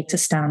way to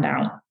stand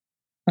out.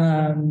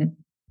 And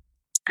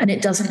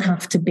it doesn't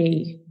have to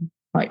be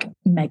like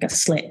mega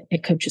slick.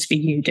 It could just be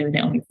you doing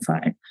it on your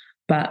phone.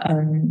 But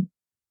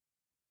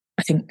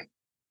I think,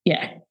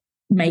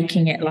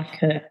 making it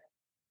like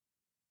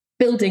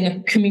building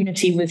a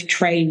community with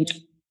trade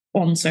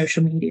on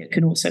social media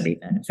can also be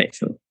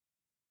beneficial.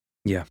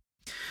 Yeah.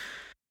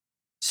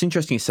 It's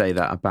interesting you say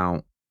that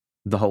about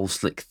the whole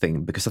slick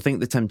thing, because I think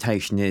the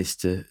temptation is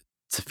to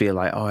feel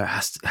like, oh, it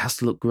has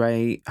to look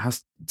great, it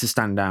has to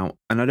stand out.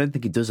 And I don't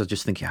think it does. I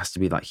just think it has to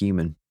be like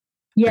human.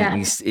 Yeah.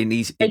 It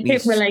needs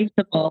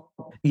relatable.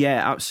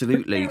 Yeah,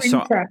 absolutely.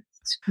 So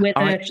with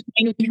a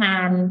shiny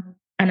can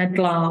and a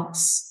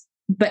glass,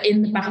 but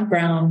in the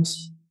background,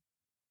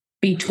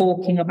 be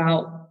talking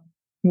about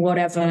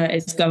whatever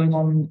is going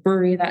on in the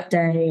brewery that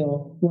day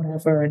or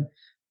whatever, and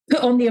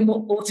put on the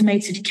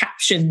automated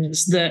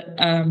captions that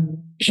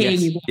hear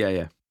you.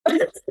 Yeah.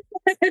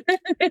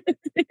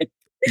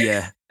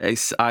 Yeah,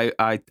 it's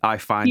I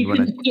find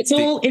it's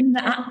all in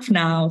the app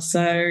now.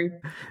 So,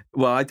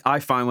 well, I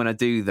find when I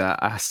do that,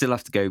 I still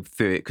have to go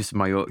through it because of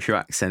my Yorkshire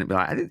accent. It'd be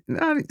like, I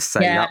didn't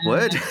say that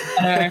word.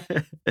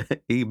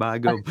 Eat my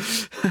gum.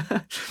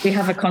 We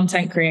have a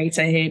content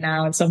creator here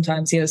now, and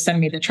sometimes he'll send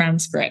me the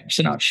transcript,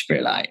 and I'll just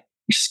be like,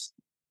 just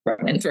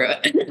running through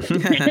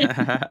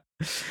it.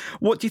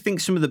 What do you think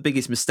some of the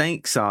biggest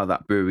mistakes are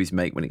that breweries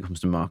make when it comes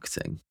to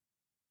marketing?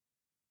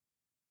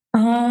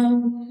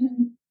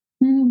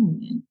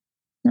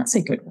 That's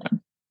a good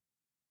one.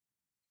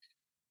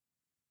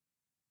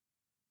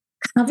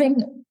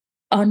 Having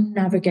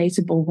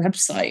unnavigatable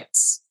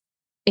websites,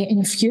 it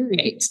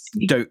infuriates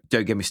me. Don't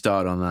get me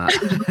started on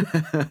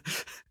that.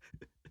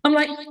 I'm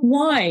like,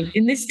 why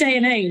in this day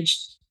and age?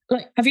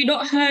 Like, have you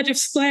not heard of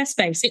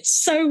Squarespace? It's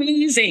so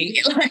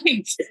easy.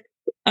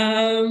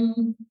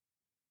 And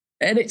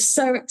it's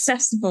so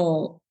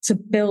accessible to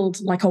build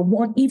like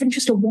even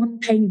just a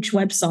one-page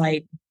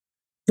website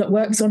that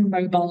works on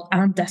mobile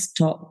and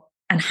desktop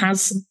and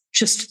has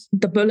just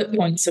the bullet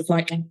points of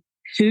like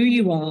who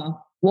you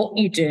are, what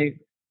you do,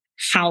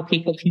 how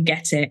people can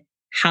get it,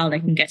 how they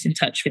can get in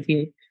touch with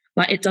you.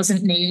 Like, it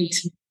doesn't need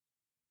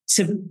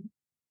to,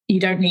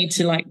 you don't need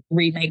to like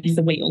remake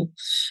the wheel.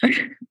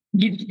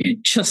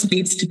 It just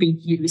needs to be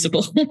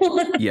usable.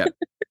 Yeah.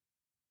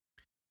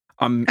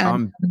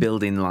 I'm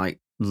building like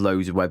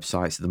loads of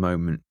websites at the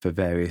moment for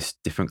various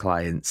different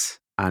clients.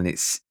 And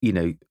it's,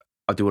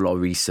 I do a lot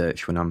of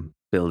research when I'm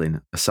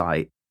building a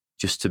site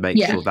just to make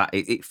sure that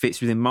it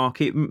fits within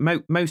market.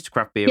 Most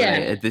craft beer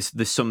related,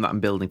 there's some that I'm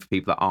building for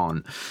people that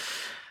aren't.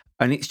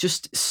 And it's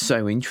just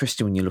so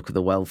interesting when you look at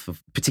the wealth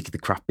of particularly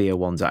the craft beer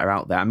ones that are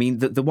out there. I mean,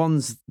 the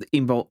ones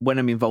involved when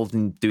I'm involved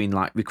in doing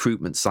like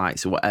recruitment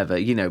sites or whatever,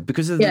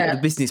 because of the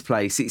business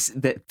place, it's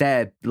that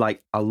they're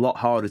like a lot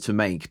harder to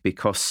make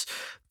because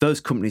those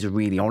companies are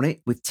really on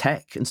it with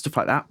tech and stuff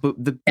like that.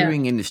 But the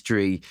brewing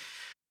industry,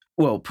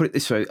 well, put it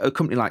this way, a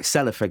company like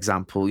Cellar, for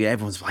example,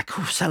 everyone's like,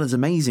 oh, Cellar's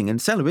amazing.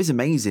 And Cellar is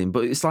amazing.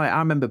 But it's like, I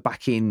remember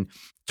back in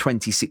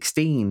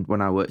 2016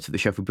 when I worked at the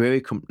Sheffield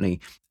Brewery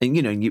Company, and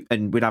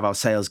and we'd have our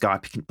sales guy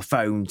picking up the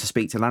phone to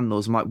speak to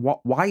landlords. I'm like,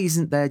 why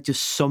isn't there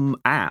just some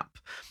app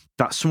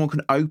that someone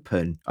can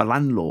open, a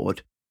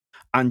landlord,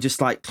 and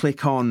just like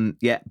click on,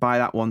 buy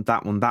that one,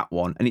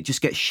 and it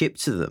just gets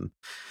shipped to them?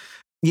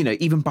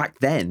 Even back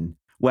then.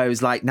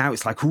 Whereas like now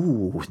it's like,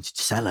 ooh,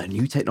 Cellar,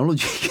 new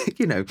technology,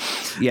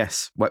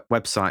 Yes,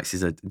 websites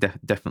is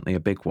definitely a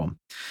big one.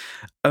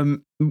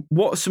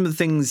 What are some of the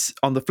things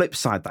on the flip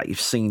side that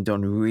you've seen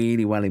done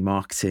really well in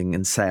marketing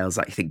and sales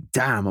that you think,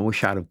 damn, I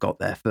wish I'd have got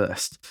there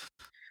first?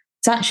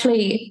 It's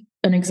actually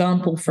an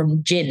example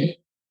from gin.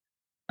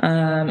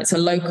 It's a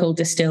local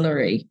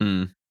distillery.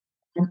 And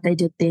they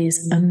did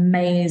these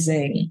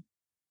amazing,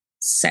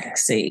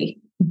 sexy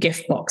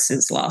gift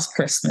boxes last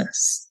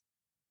Christmas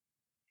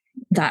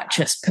that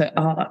just put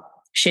our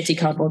shitty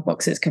cardboard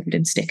boxes covered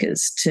in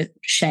stickers to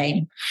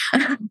shame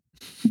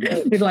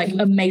with like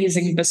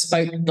amazing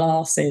bespoke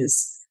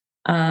glasses.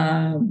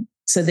 So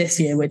this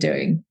year we're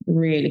doing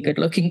really good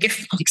looking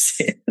gift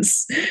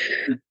boxes.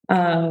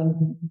 There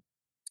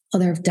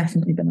have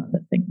definitely been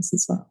other things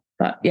as well.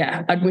 But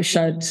yeah, I wish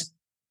I'd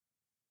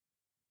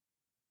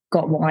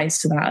got wise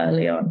to that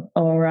early on.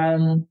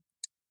 Or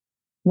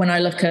when I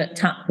look at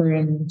tap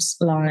rooms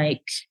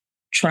like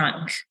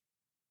Track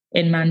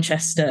in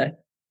Manchester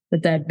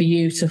with their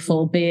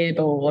beautiful beer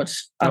board.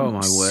 Oh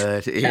my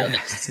word. Yeah.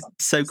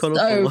 So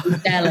colourful. So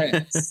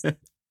jealous.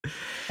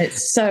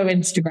 It's so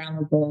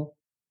Instagrammable.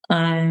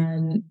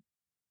 And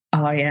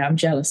I'm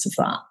jealous of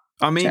that.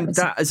 I mean,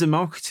 that as a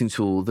marketing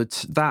tool,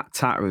 that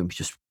tap room is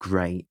just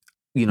great.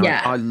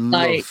 I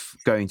love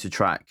going to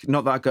Track.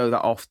 Not that I go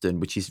that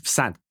often, which is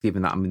sad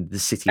given that I'm in the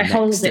city next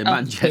to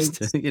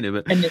Manchester.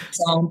 But an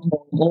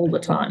example all the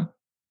time.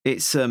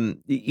 It's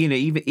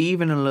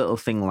even a little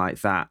thing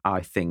like that,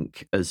 I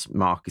think, as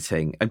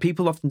marketing, and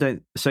people often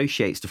don't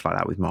associate stuff like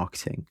that with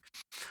marketing,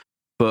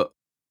 but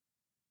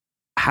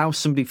how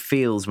somebody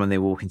feels when they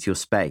walk into your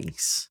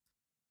space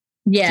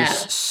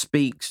just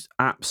speaks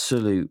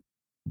absolute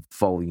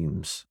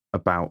volumes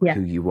about who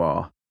you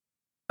are.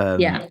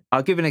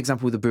 I'll give an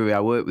example with the brewery I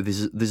work with.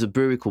 There's a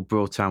brewery called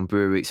Broadtown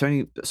Brewery. It's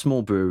only a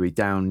small brewery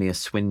down near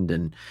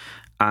Swindon,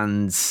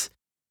 and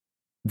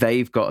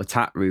they've got a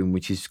tap room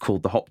which is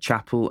called the Hop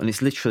Chapel, and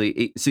it's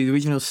literally the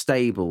original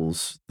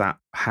stables that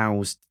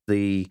housed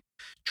the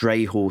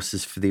dray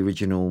horses for the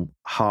original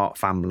Hart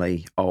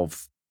family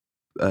of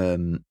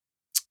Royal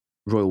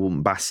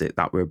Woolton Bassett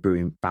that were a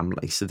brewing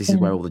family. So this is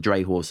where all the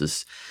dray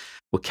horses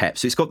were kept.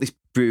 So it's got this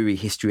brewery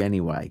history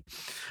anyway,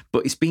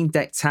 but it's been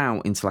decked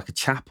out into like a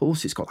chapel.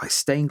 So it's got like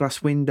stained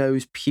glass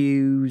windows,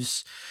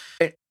 pews,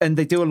 and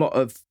they do a lot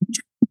of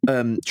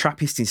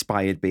Trappist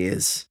inspired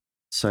beers.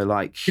 So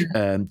like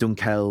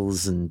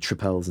Dunkels and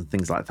Tripels and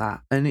things like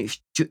that. And it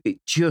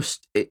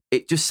just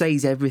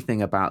says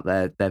everything about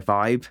their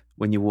vibe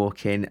when you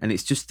walk in. And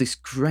it's just this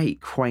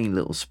great, quaint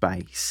little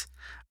space.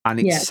 And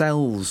it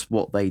sells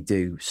what they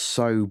do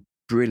so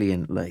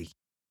brilliantly.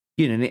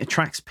 You know, and it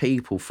attracts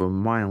people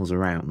from miles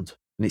around.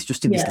 And it's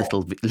just in this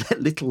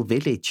little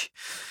village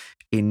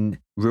in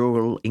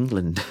rural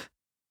England.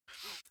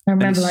 I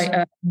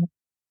remember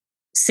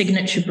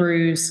Signature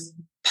Brews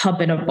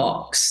Pub in a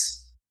Box.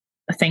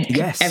 I think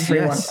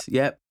everyone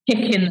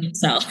kicking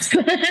themselves.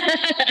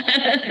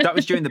 That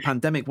was during the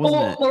pandemic,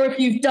 wasn't it? Or if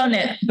you've done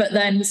it, but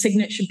then the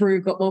Signature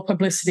Brew got more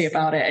publicity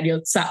about it and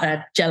you're sat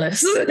there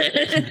jealous.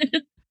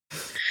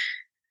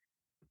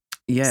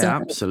 Yeah, so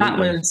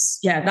absolutely.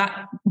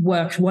 That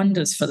worked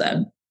wonders for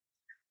them.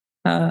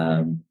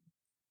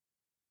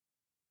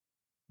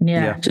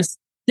 Just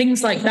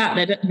things like that.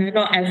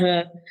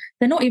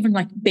 They're not even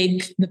like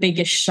the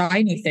biggest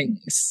shiny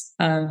things.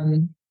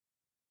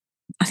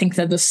 I think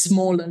they're the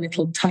smaller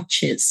little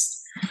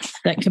touches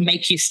that can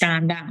make you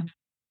stand out.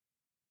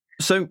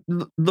 So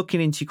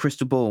looking into your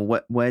crystal ball,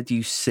 where do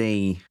you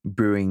see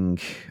brewing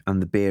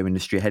and the beer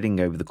industry heading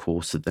over the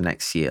course of the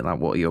next year? Like,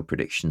 what are your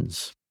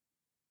predictions?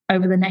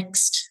 Over the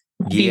next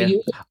year?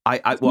 Years?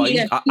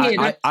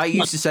 I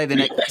used to say the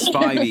next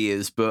 5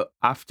 years, but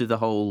after the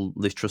whole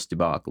Liz Truss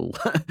debacle,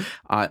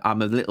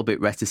 I'm a little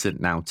bit reticent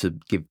now to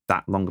give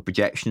that longer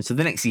projection. So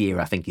the next year,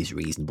 I think, is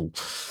reasonable.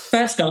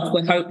 First off,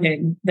 we're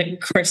hoping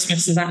that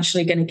Christmas is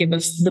actually going to give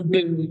us the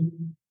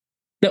boom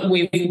that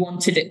we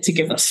wanted it to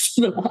give us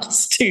for the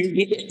last 2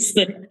 years.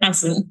 That it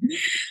hasn't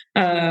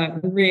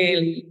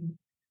really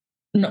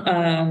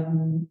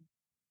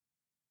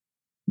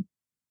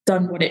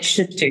done what it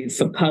should do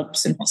for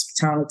pubs and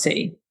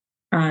hospitality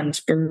and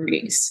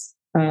breweries.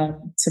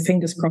 So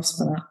fingers crossed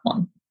for that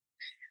one.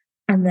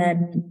 And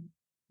then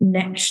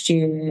next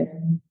year,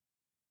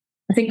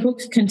 I think we'll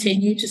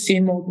continue to see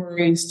more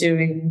breweries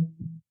doing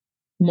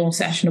more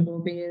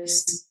sessionable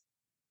beers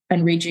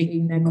and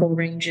rejigging their core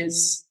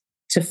ranges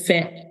to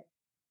fit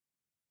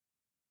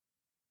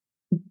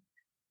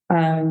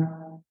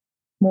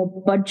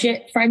more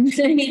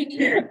budget-friendly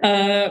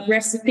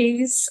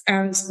recipes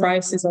as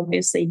prices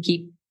obviously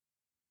keep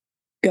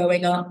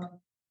going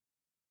up.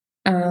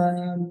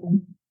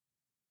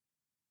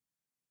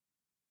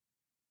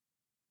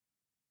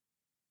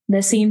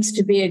 There seems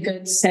to be a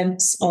good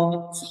sense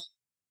of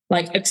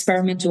like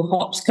experimental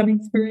hops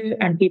coming through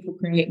and people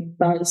creating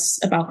buzz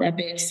about their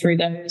beers through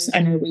those. I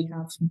know we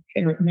have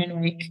here at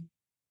Moonwake.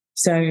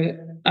 So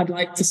I'd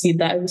like to see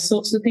those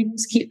sorts of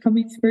things keep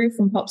coming through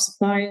from hop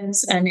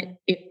suppliers. And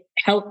it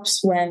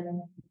helps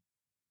when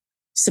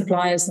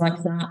suppliers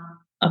like that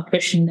are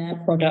pushing their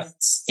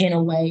products in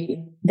a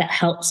way that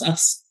helps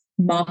us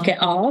market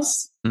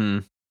ours.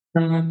 I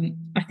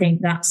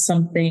think that's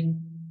something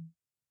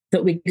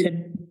that we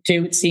could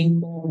do with seeing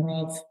more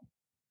of,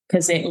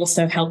 because it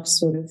also helps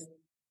sort of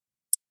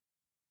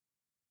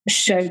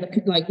show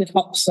that, like with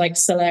hops like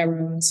Solero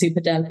and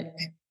Superdelic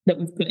that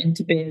we've put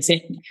into beers,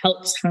 it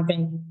helps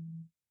having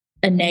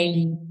a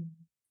name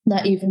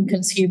that even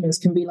consumers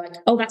can be like,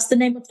 oh, that's the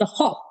name of the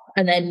hop.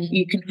 And then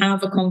you can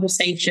have a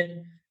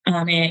conversation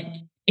and it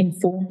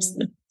informs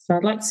them. So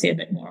I'd like to see a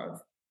bit more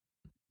of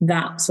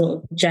that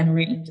sort of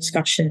generating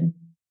discussion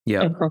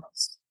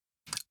across.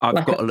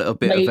 I've got a little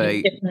bit of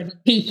a different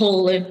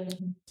people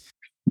and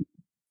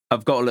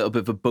I've got a little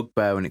bit of a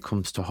bugbear when it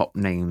comes to hop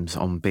names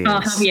on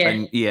beers.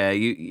 And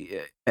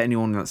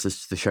anyone that's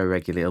listened to the show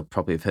regularly will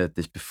probably have heard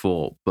this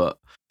before, but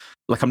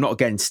like I'm not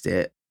against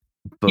it,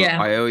 but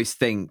I always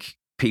think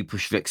people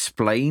should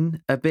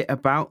explain a bit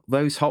about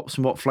those hops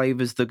and what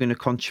flavours they're going to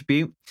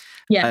contribute.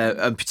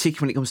 And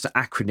particularly when it comes to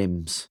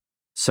acronyms.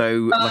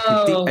 So like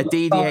a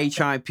DDH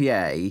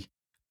IPA,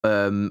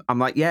 I'm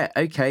like,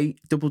 okay,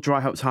 double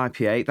dry hopped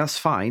IPA, that's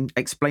fine.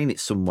 Explain it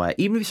somewhere.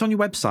 Even if it's on your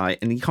website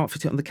and you can't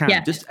fit it on the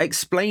can, just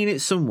explain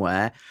it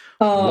somewhere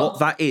what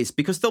that is.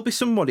 Because there'll be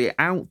somebody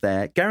out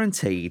there,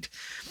 guaranteed,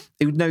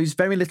 who knows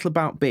very little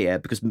about beer,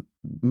 because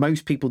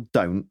most people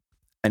don't.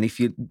 And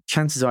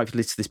chances are, if you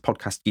listen to this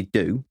podcast, you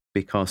do,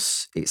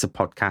 because it's a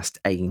podcast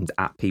aimed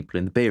at people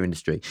in the beer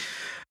industry.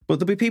 But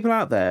there'll be people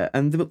out there,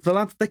 and they'll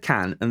have the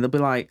can, and they'll be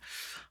like,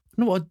 I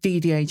don't know what a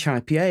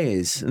DDH IPA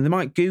is. And they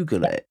might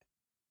Google it.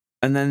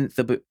 And then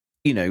they'll be,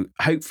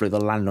 hopefully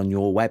they'll land on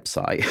your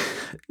website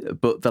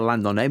but they'll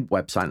land on a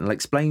website and it'll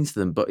explain to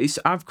them. But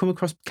I've come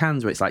across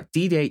cans where it's like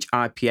DDH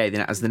IPA,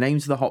 then it has the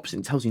names of the hops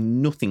and it tells you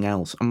nothing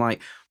else. I'm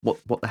like,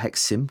 what the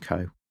heck's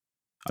Simcoe?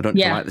 I don't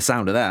even like the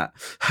sound of that.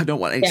 I don't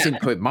want any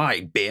Simcoe in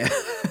my beer.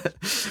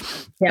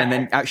 And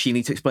then actually you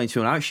need to explain to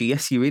them, actually,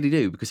 yes, you really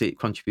do, because it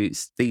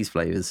contributes these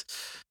flavours.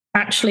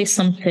 Actually,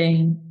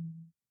 something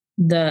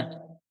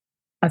that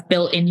I've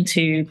built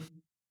into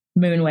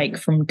Moonwake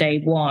from day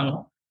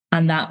one,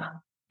 and that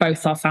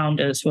both our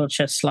founders were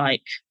just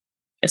like,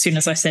 as soon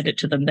as I said it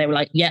to them, they were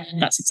like, yeah,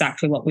 that's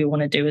exactly what we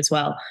want to do as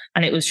well.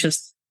 And it was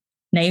just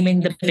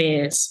naming the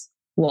beers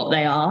what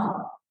they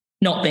are,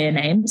 not beer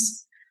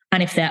names.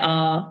 And if there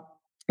are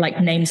like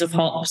names of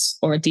hops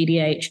or a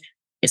DDH,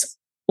 it's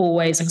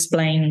always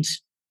explained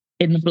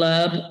in the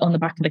blurb on the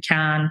back of the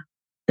can.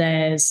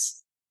 There's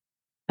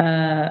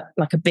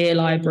like a beer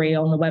library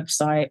on the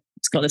website.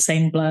 It's got the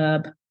same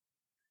blurb.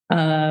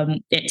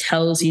 It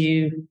tells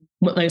you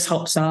what those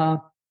hops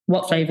are,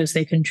 what flavors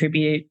they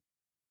contribute.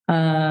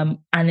 And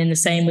in the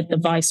same with the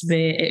Vice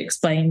beer, it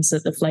explains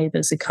that the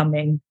flavors are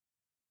coming,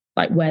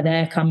 like where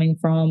they're coming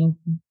from,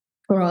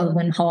 rather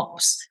than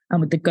hops.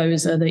 And with the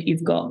Goza that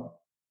you've got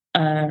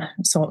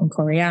salt and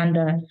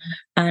coriander.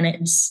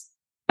 And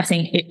I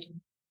think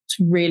it's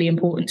really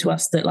important to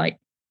us that, like,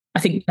 I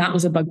think that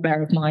was a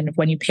bugbear of mine, of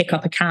when you pick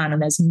up a can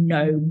and there's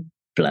no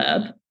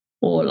blurb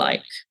or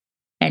like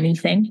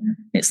anything.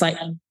 It's like,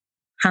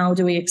 how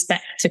do we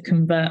expect to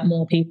convert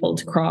more people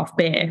to craft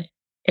beer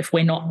if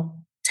we're not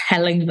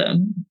telling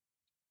them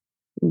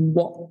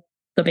what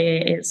the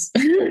beer is?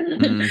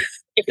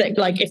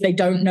 if they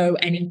don't know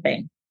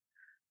anything.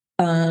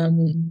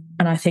 And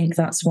I think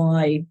that's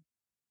why,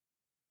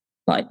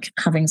 like,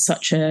 having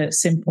such a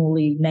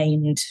simply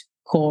named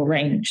core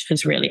range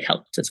has really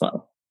helped as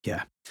well.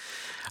 Yeah.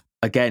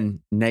 Again,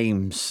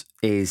 names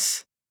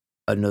is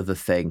another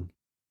thing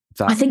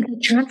that I think they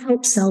can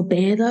help sell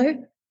beer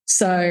though.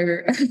 So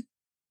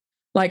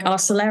like our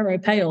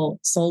Solero Pale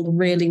sold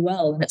really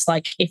well. And it's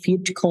like, if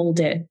you'd called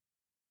it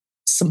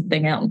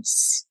something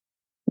else,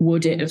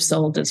 would it have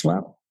sold as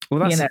well? Well,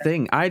 that's the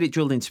thing. I had it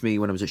drilled into me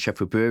when I was at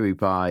Sheffield Brewery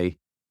by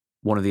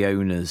one of the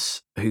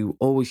owners who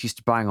always used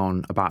to bang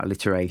on about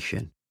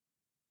alliteration.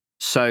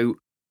 So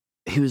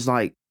he was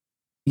like,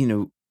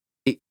 you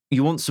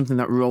want something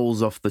that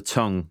rolls off the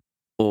tongue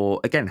or,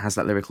 again, has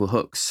that lyrical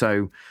hook.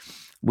 So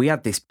we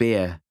had this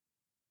beer.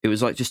 It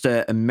was like just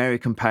an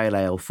American Pale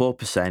Ale,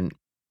 4%,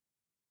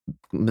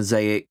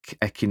 Mosaic,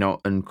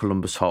 Equinox, and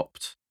Columbus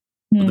hopped.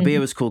 But the beer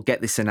was called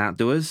Get This In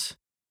Outdoors,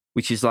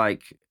 which is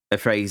like a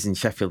phrase in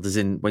Sheffield,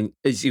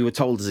 as you were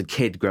told as a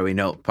kid growing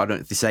up. I don't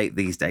know if they say it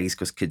these days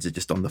because kids are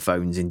just on the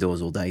phones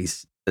indoors all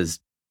days, as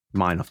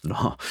mine often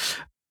are.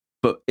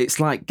 But it's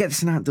like, get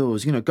this in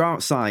outdoors, go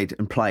outside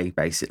and play,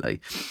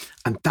 basically.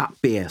 And that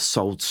beer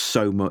sold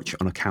so much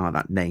on account of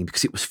that name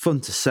because it was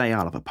fun to say,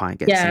 I'll have a pint,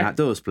 get this in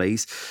outdoors,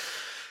 please.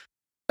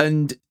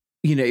 And,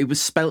 it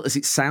was spelt as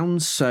it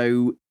sounds.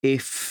 So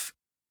if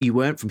you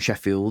weren't from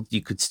Sheffield,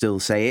 you could still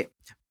say it.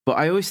 But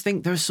I always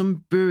think there are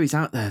some breweries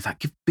out there that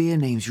give beer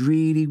names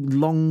really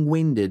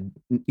long-winded,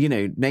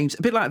 names,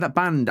 a bit like that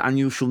band, And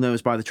You Shall Know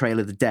Us by the Trail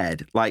of the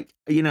Dead. It's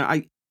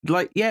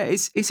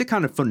a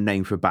kind of fun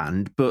name for a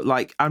band, but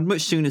like, I'd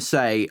much sooner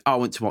say, I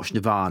went to watch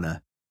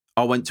Nirvana,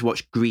 I went to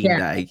watch Green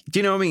Day. Do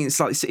you know what I mean? It's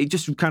like, it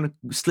just kind of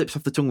slips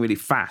off the tongue really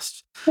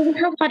fast. Well, we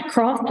have had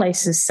craft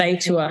places say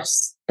to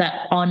us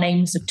that our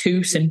names are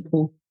too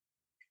simple.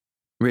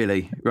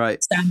 Really?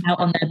 Right. Stand out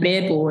on their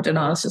beer board. And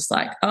I was just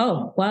like,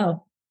 oh,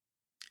 wow.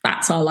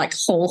 That's our like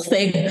whole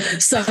thing.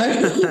 So,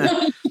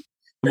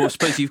 well, I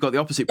suppose you've got the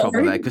opposite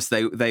problem there because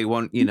they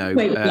want,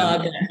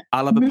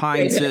 I'll have a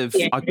pint of.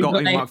 I got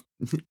in my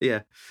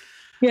yeah.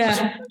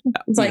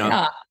 It's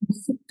like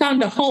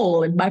found a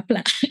hole in my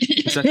plan.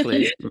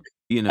 Exactly.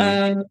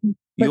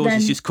 Yours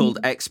is just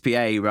called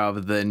XPA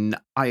rather than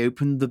I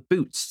opened the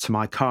boots to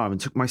my car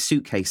and took my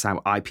suitcase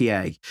out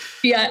IPA.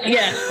 Yeah.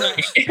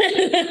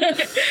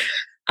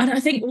 And I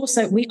think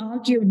also we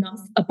argue enough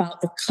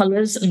about the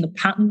colours and the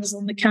patterns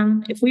on the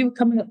can. If we were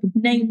coming up with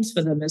names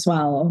for them as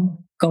well,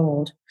 oh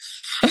God.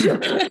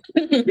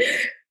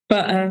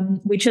 But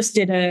we just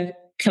did a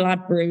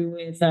collab brew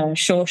with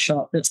Sure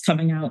Shot that's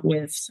coming out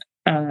with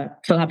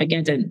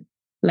Collabageddon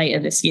later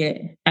this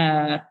year.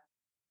 And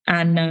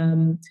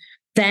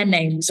their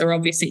names are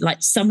obviously,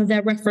 like, some of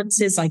their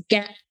references I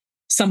get,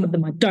 some of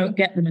them I don't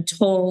get them at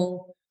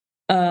all.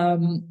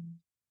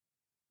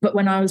 But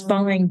when I was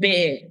buying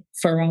beer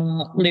for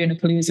our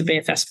Lunapalooza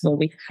Beer Festival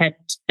we had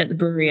at the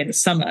brewery in the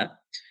summer,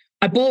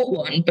 I bought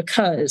one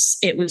because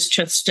it was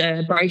just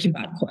a Breaking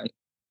Bad quote.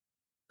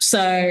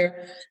 So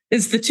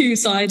it's the two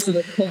sides of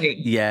the coin.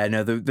 Yeah,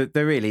 no,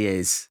 there really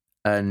is.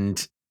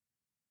 And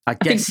I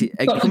guess you've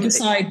got to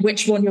decide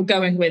which one you're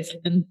going with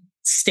and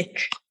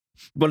stick.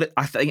 Well,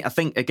 I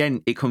think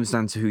again, it comes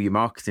down to who you're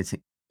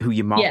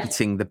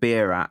marketing the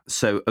beer at.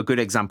 So a good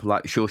example,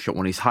 like the Sure Shot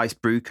one, is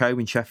Heist Brew Co.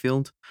 in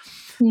Sheffield.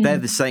 They're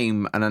the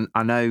same, and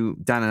I know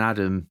Dan and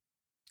Adam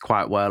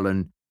quite well,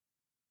 and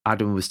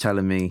Adam was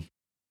telling me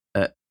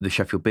at the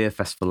Sheffield Beer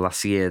Festival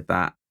last year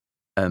that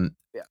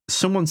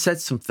someone said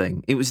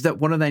something. It was that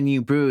one of their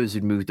new brewers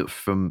had moved up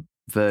from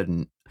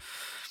Verdant,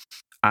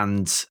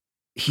 and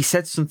he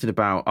said something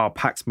about, "I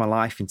packed my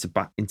life into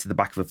the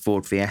back of a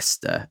Ford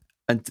Fiesta,"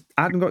 and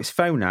Adam got his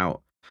phone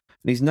out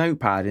and his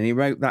notepad, and he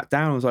wrote that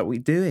down. I was like, "What are you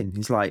doing?"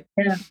 He's like,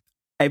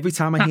 "Every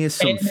time I hear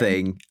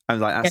something, I'm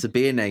like, that's a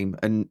beer name,"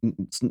 and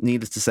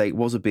needless to say, it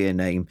was a beer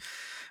name.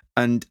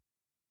 And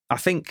I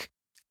think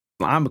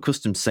I'm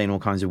accustomed to saying all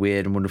kinds of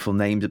weird and wonderful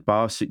names at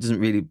bars, so it doesn't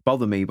really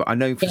bother me. But I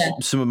know for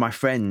some of my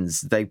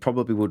friends, they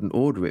probably wouldn't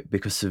order it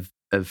because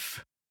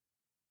of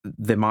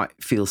they might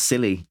feel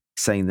silly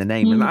saying the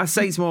name. And I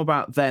say it's more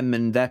about them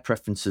and their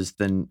preferences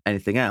than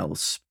anything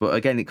else. But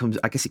again,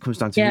 I guess it comes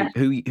down to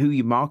who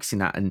you're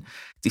marketing at and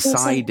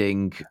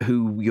deciding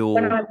who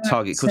your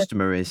target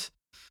customer is.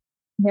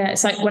 Yeah,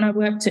 it's like when I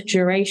worked at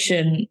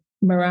Duration,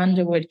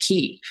 Miranda would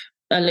keep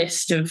a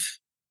list of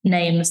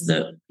names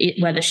that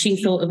whether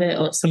she thought of it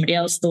or somebody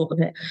else thought of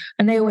it,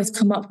 and they always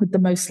come up with the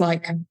most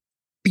like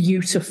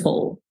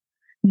beautiful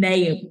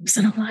names,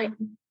 and I'm like,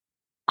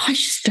 I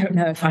just don't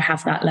know if I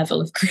have that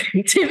level of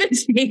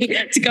creativity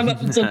to come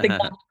up with something.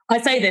 I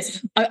say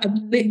this, I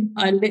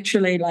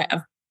literally like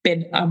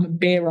I'm a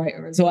beer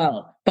writer as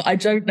well, but I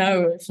don't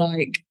know if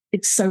like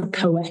it's so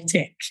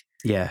poetic.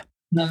 Yeah.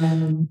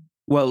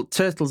 Well,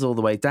 Turtles All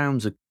the Way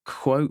Down's a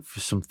quote for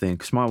something,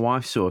 because my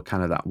wife saw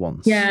kind of that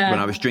once when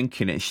I was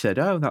drinking it. She said,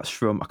 "Oh, that's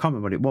from," I can't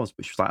remember what it was,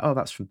 but she was like, "Oh,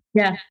 that's from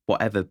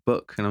whatever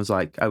book." And I was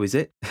like, "Oh, is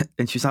it?"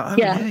 And she was like, "Oh,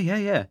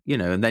 yeah. You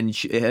know, and then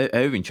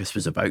her interest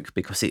was evoked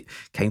because it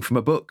came from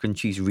a book, and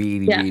she's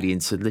really, really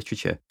into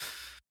literature.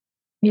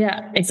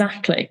 Yeah,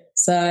 exactly.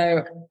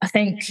 So I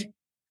think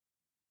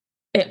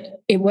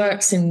it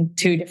works in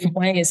two different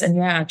ways.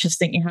 And I just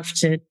think you have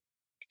to,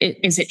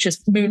 is it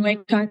just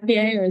Moonwake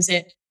IPA, or is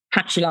it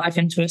hatch your life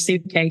into a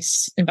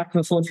suitcase in back of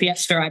a Ford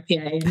Fiesta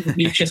IPA,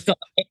 and you've just got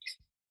to pick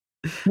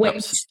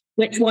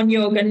which one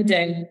you're going to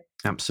do.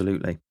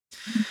 Absolutely.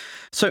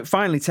 So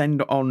finally, to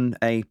end on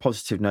a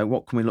positive note,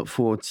 what can we look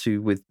forward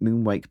to with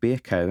Moonwake Beer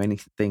Co?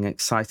 Anything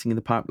exciting in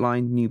the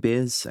pipeline, new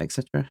beers,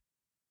 etc.?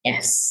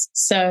 Yes.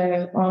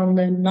 So on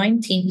the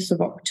 19th of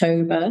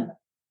October,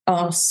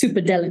 our Super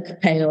Delicate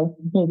Pale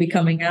will be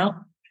coming out.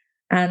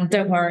 And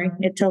don't worry,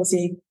 it tells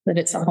you that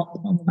it's a hop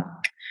on the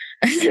back.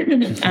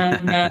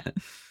 And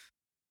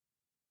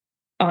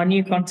our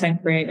new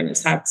content creator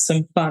has had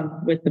some fun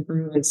with the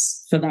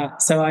brewers for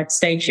that. So I'd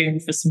stay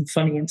tuned for some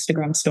funny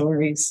Instagram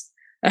stories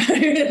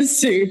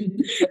soon.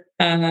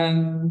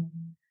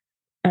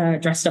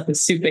 Dressed up as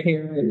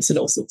superheroes and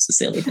all sorts of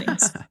silly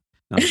things.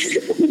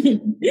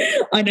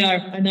 I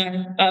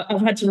know.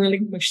 I've had to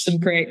relinquish some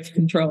creative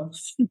control.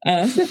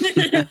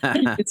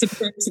 It's a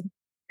person.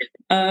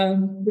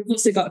 We've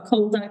also got a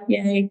cold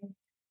IPA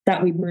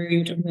that we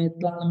brewed with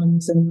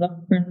Lallemans and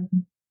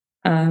Loughran.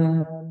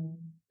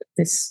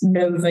 This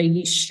Nova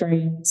yeast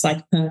strain is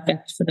like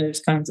perfect for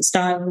those kinds of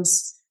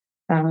styles.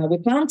 We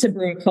plan to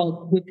brew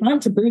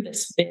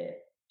this beer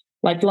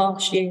like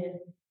last year,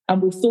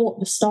 and we thought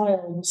the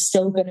style was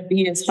still going to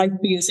be as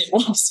hypey as it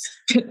was.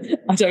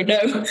 I don't know.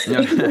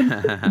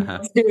 I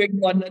was doing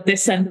one at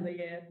this end of the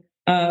year,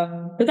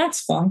 but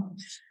that's fine.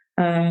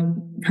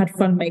 Had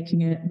fun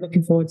making it.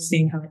 Looking forward to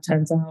seeing how it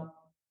turns out.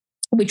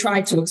 We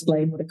tried to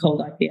explain what a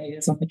cold IPA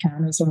is on the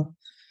can as well.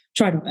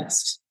 Tried our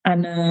best.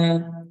 And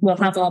we'll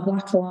have our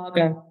black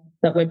lager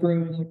that we're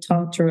brewing with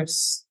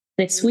Tartarus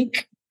this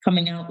week,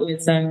 coming out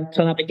with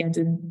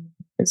Collabogeddon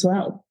as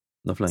well.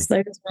 Lovely. So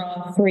those are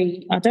our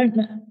three. I don't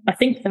know. I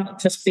think that'll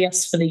just be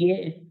us for the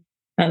year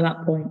at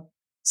that point.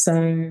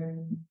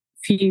 So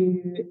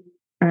few,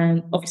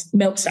 and obviously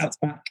Milk Stout's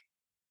back.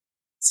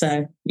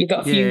 So you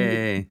got a few.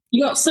 Yay.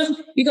 You got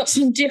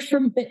some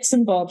different bits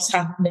and bobs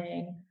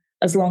happening,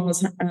 as long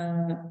as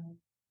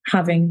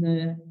having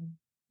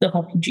the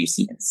hoppy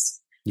juiciness.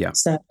 Yeah.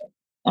 So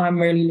I'm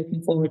really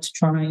looking forward to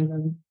trying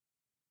them.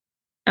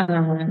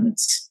 And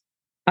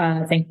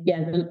I think,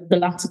 the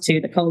latter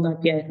two, the cold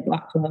IPA and the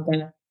black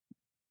lager,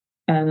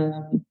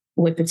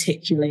 we're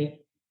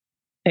particularly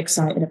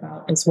excited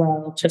about as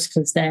well, just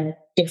because they're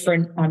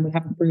different and we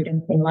haven't brewed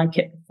anything like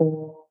it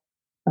before.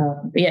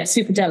 But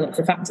super delicate.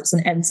 The fact it's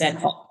an NZ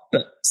hop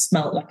but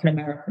smelled like an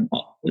American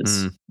hop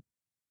was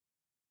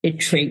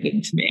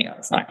intriguing to me. I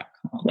was like, I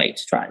can't wait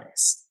to try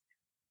this.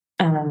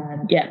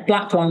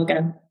 Black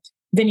lager.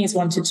 Vinny's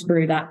wanted to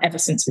brew that ever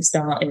since we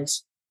started,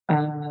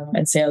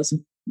 and sales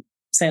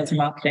and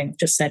marketing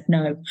just said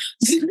no.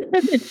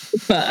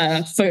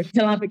 But for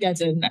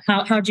Collabogeddon,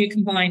 how do you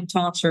combine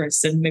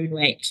Tartarus and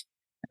Moonwake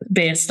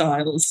beer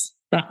styles?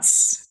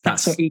 That's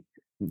what you.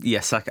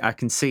 Yes, I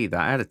can see that.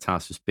 I had a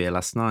Tartarus beer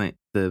last night.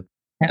 The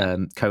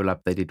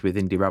collab they did with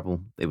Indie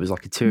Rebel. It was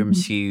like a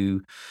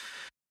tiramisu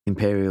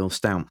imperial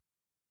stout.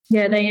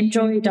 Yeah, they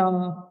enjoyed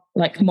our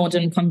like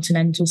modern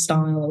continental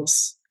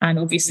styles, and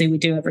obviously we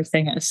do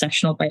everything at a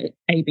sessional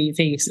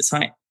ABV. So it's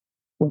like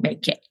we'll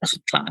make it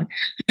fun.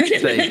 There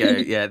you go.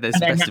 Yeah, there's the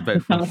best of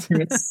both worlds.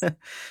 Afterwards.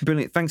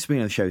 Brilliant. Thanks for being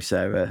on the show,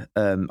 Sarah.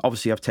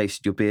 Obviously, I've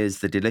tasted your beers.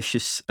 They're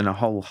delicious, and I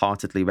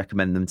wholeheartedly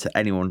recommend them to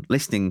anyone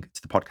listening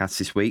to the podcast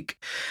this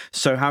week.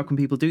 So how can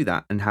people do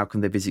that, and how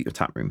can they visit your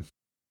tap room?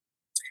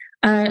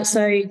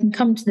 So you can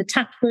come to the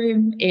tap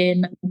room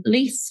in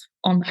Leith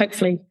on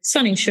hopefully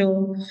sunny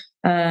shore.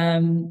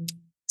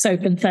 It's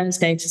open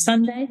Thursday to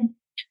Sunday.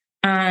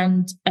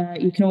 And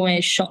you can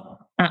always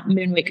shop at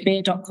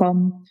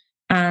moonwakebeer.com.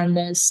 And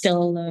there's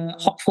still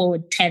hop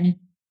forward 10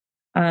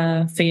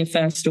 for your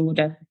first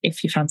order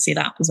if you fancy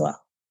that as well.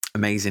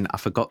 Amazing. I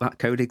forgot that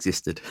code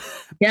existed.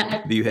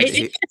 Yeah,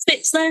 it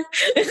sits there.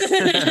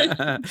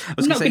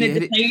 I'm not going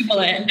to disable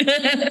it.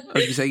 I was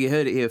going to say, you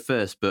heard it here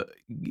first, but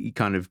you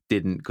kind of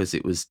didn't because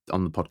it was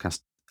on the podcast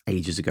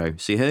ages ago.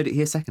 So you heard it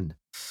here second.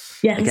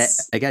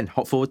 Yes. Again,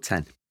 hop forward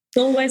 10. It's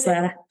always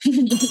there.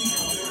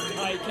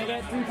 Hi, can I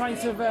get 3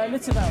 pints of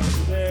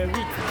Littermouth?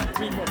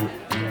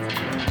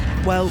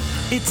 Well,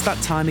 it's that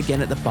time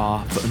again at the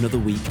bar for another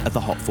week of the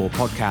Hop 4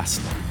 podcast.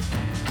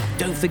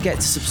 Don't forget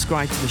to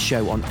subscribe to the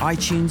show on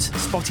iTunes,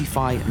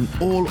 Spotify, and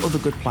all other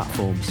good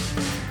platforms.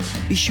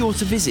 Be sure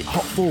to visit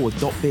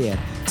hopforward.beer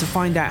to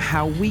find out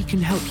how we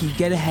can help you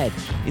get ahead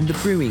in the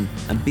brewing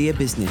and beer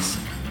business.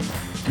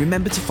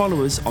 Remember to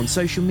follow us on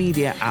social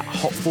media at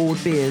Hop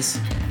Forward Beers,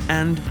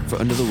 and for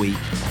another week,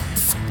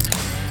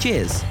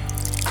 cheers.